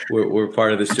 We're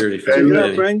part of this journey for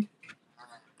Frank.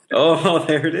 Oh,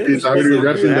 there it is. He's already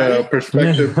repping the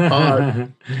Perspective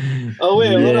Pod. Oh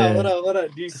wait, hold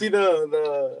on. Do you see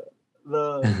the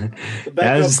background?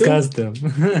 That's custom.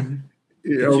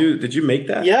 Did you make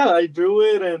that? Yeah, I drew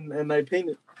it and I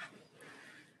painted.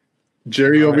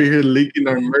 Jerry over here leaking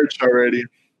our merch already.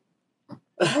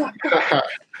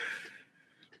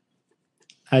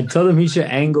 I told him he should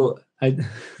angle. All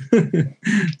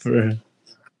right.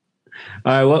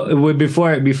 Well,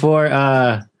 before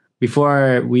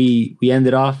we end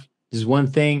it off, just one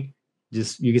thing.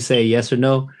 Just you can say yes or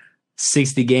no.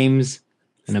 60 games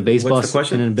in a baseball. What's the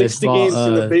question? In a baseball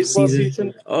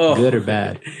season. Oh, good or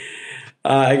bad?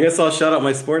 I guess I'll shout out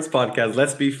my sports podcast.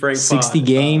 Let's Be Frank. 60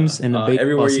 games in a baseball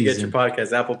everywhere you season. get your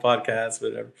podcast, Apple Podcasts,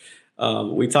 whatever.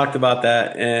 We talked about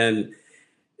that, and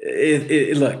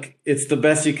look, it's the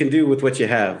best you can do with what you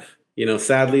have.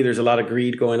 Sadly, there's a lot of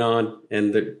greed going on,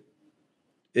 and it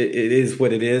is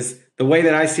what it is. The way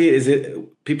that I see it is,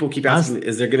 people keep asking,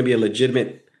 is there going to be a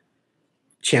legitimate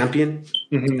champion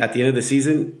at the end of the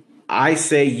season? I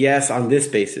say yes on this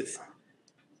basis.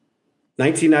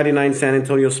 1999 San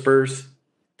Antonio Spurs,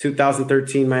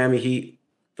 2013 Miami Heat.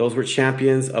 Those were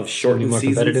champions of shortened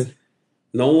seasons.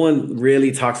 No one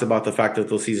really talks about the fact that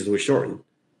those seasons were shortened.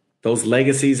 Those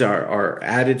legacies are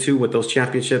added to with those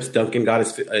championships. Duncan got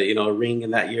his a ring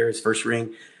in that year, his first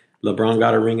ring. LeBron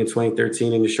got a ring in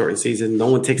 2013 in the shortened season.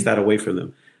 No one takes that away from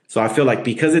them. So I feel like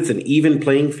because it's an even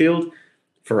playing field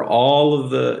for all of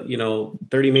the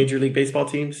 30 Major League Baseball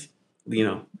teams,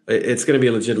 it's going to be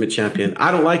a legitimate champion.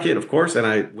 I don't like it, of course, and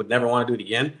I would never want to do it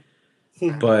again.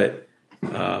 But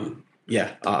I'm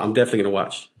definitely going to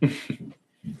watch.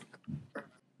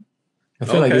 I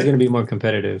feel like it's going to be more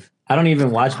competitive. I don't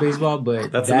even watch baseball,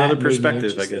 but that's another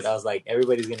perspective, I guess. I was like,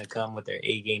 everybody's going to come with their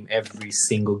A game every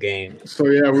single game. So,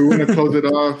 we want to close it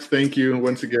off. Thank you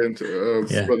once again to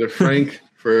Brother Frank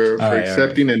for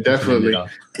accepting. And definitely,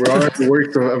 we're all at the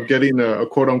work of getting a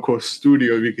quote-unquote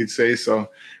studio, if you could say so.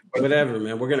 Whatever,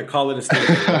 man. We're going to call it a studio.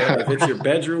 If it's your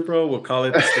bedroom, bro, we'll call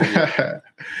it a studio.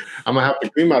 I'm going to have to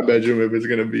clean my bedroom if it's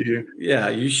going to be here. Yeah,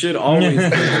 you should always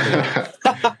clean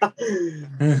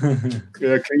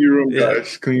clean your room,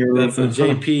 guys. Clean your room. That's a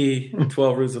JP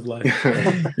 12 Rules of Life.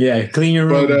 Clean your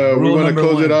room. But we want to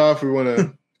close it off. We want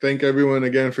to thank everyone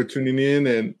again for tuning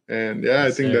in. And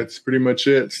I think that's pretty much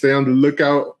it. Stay on the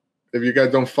lookout. If you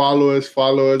guys don't follow us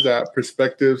at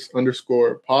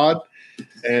Perspectives_pod.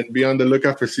 And be on the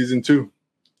lookout for season 2.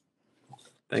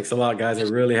 Thanks a lot, guys. I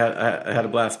really had a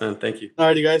blast, man. Thank you. All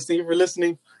right, you guys. Thank you for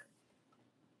listening.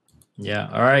 Yeah.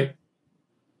 All right.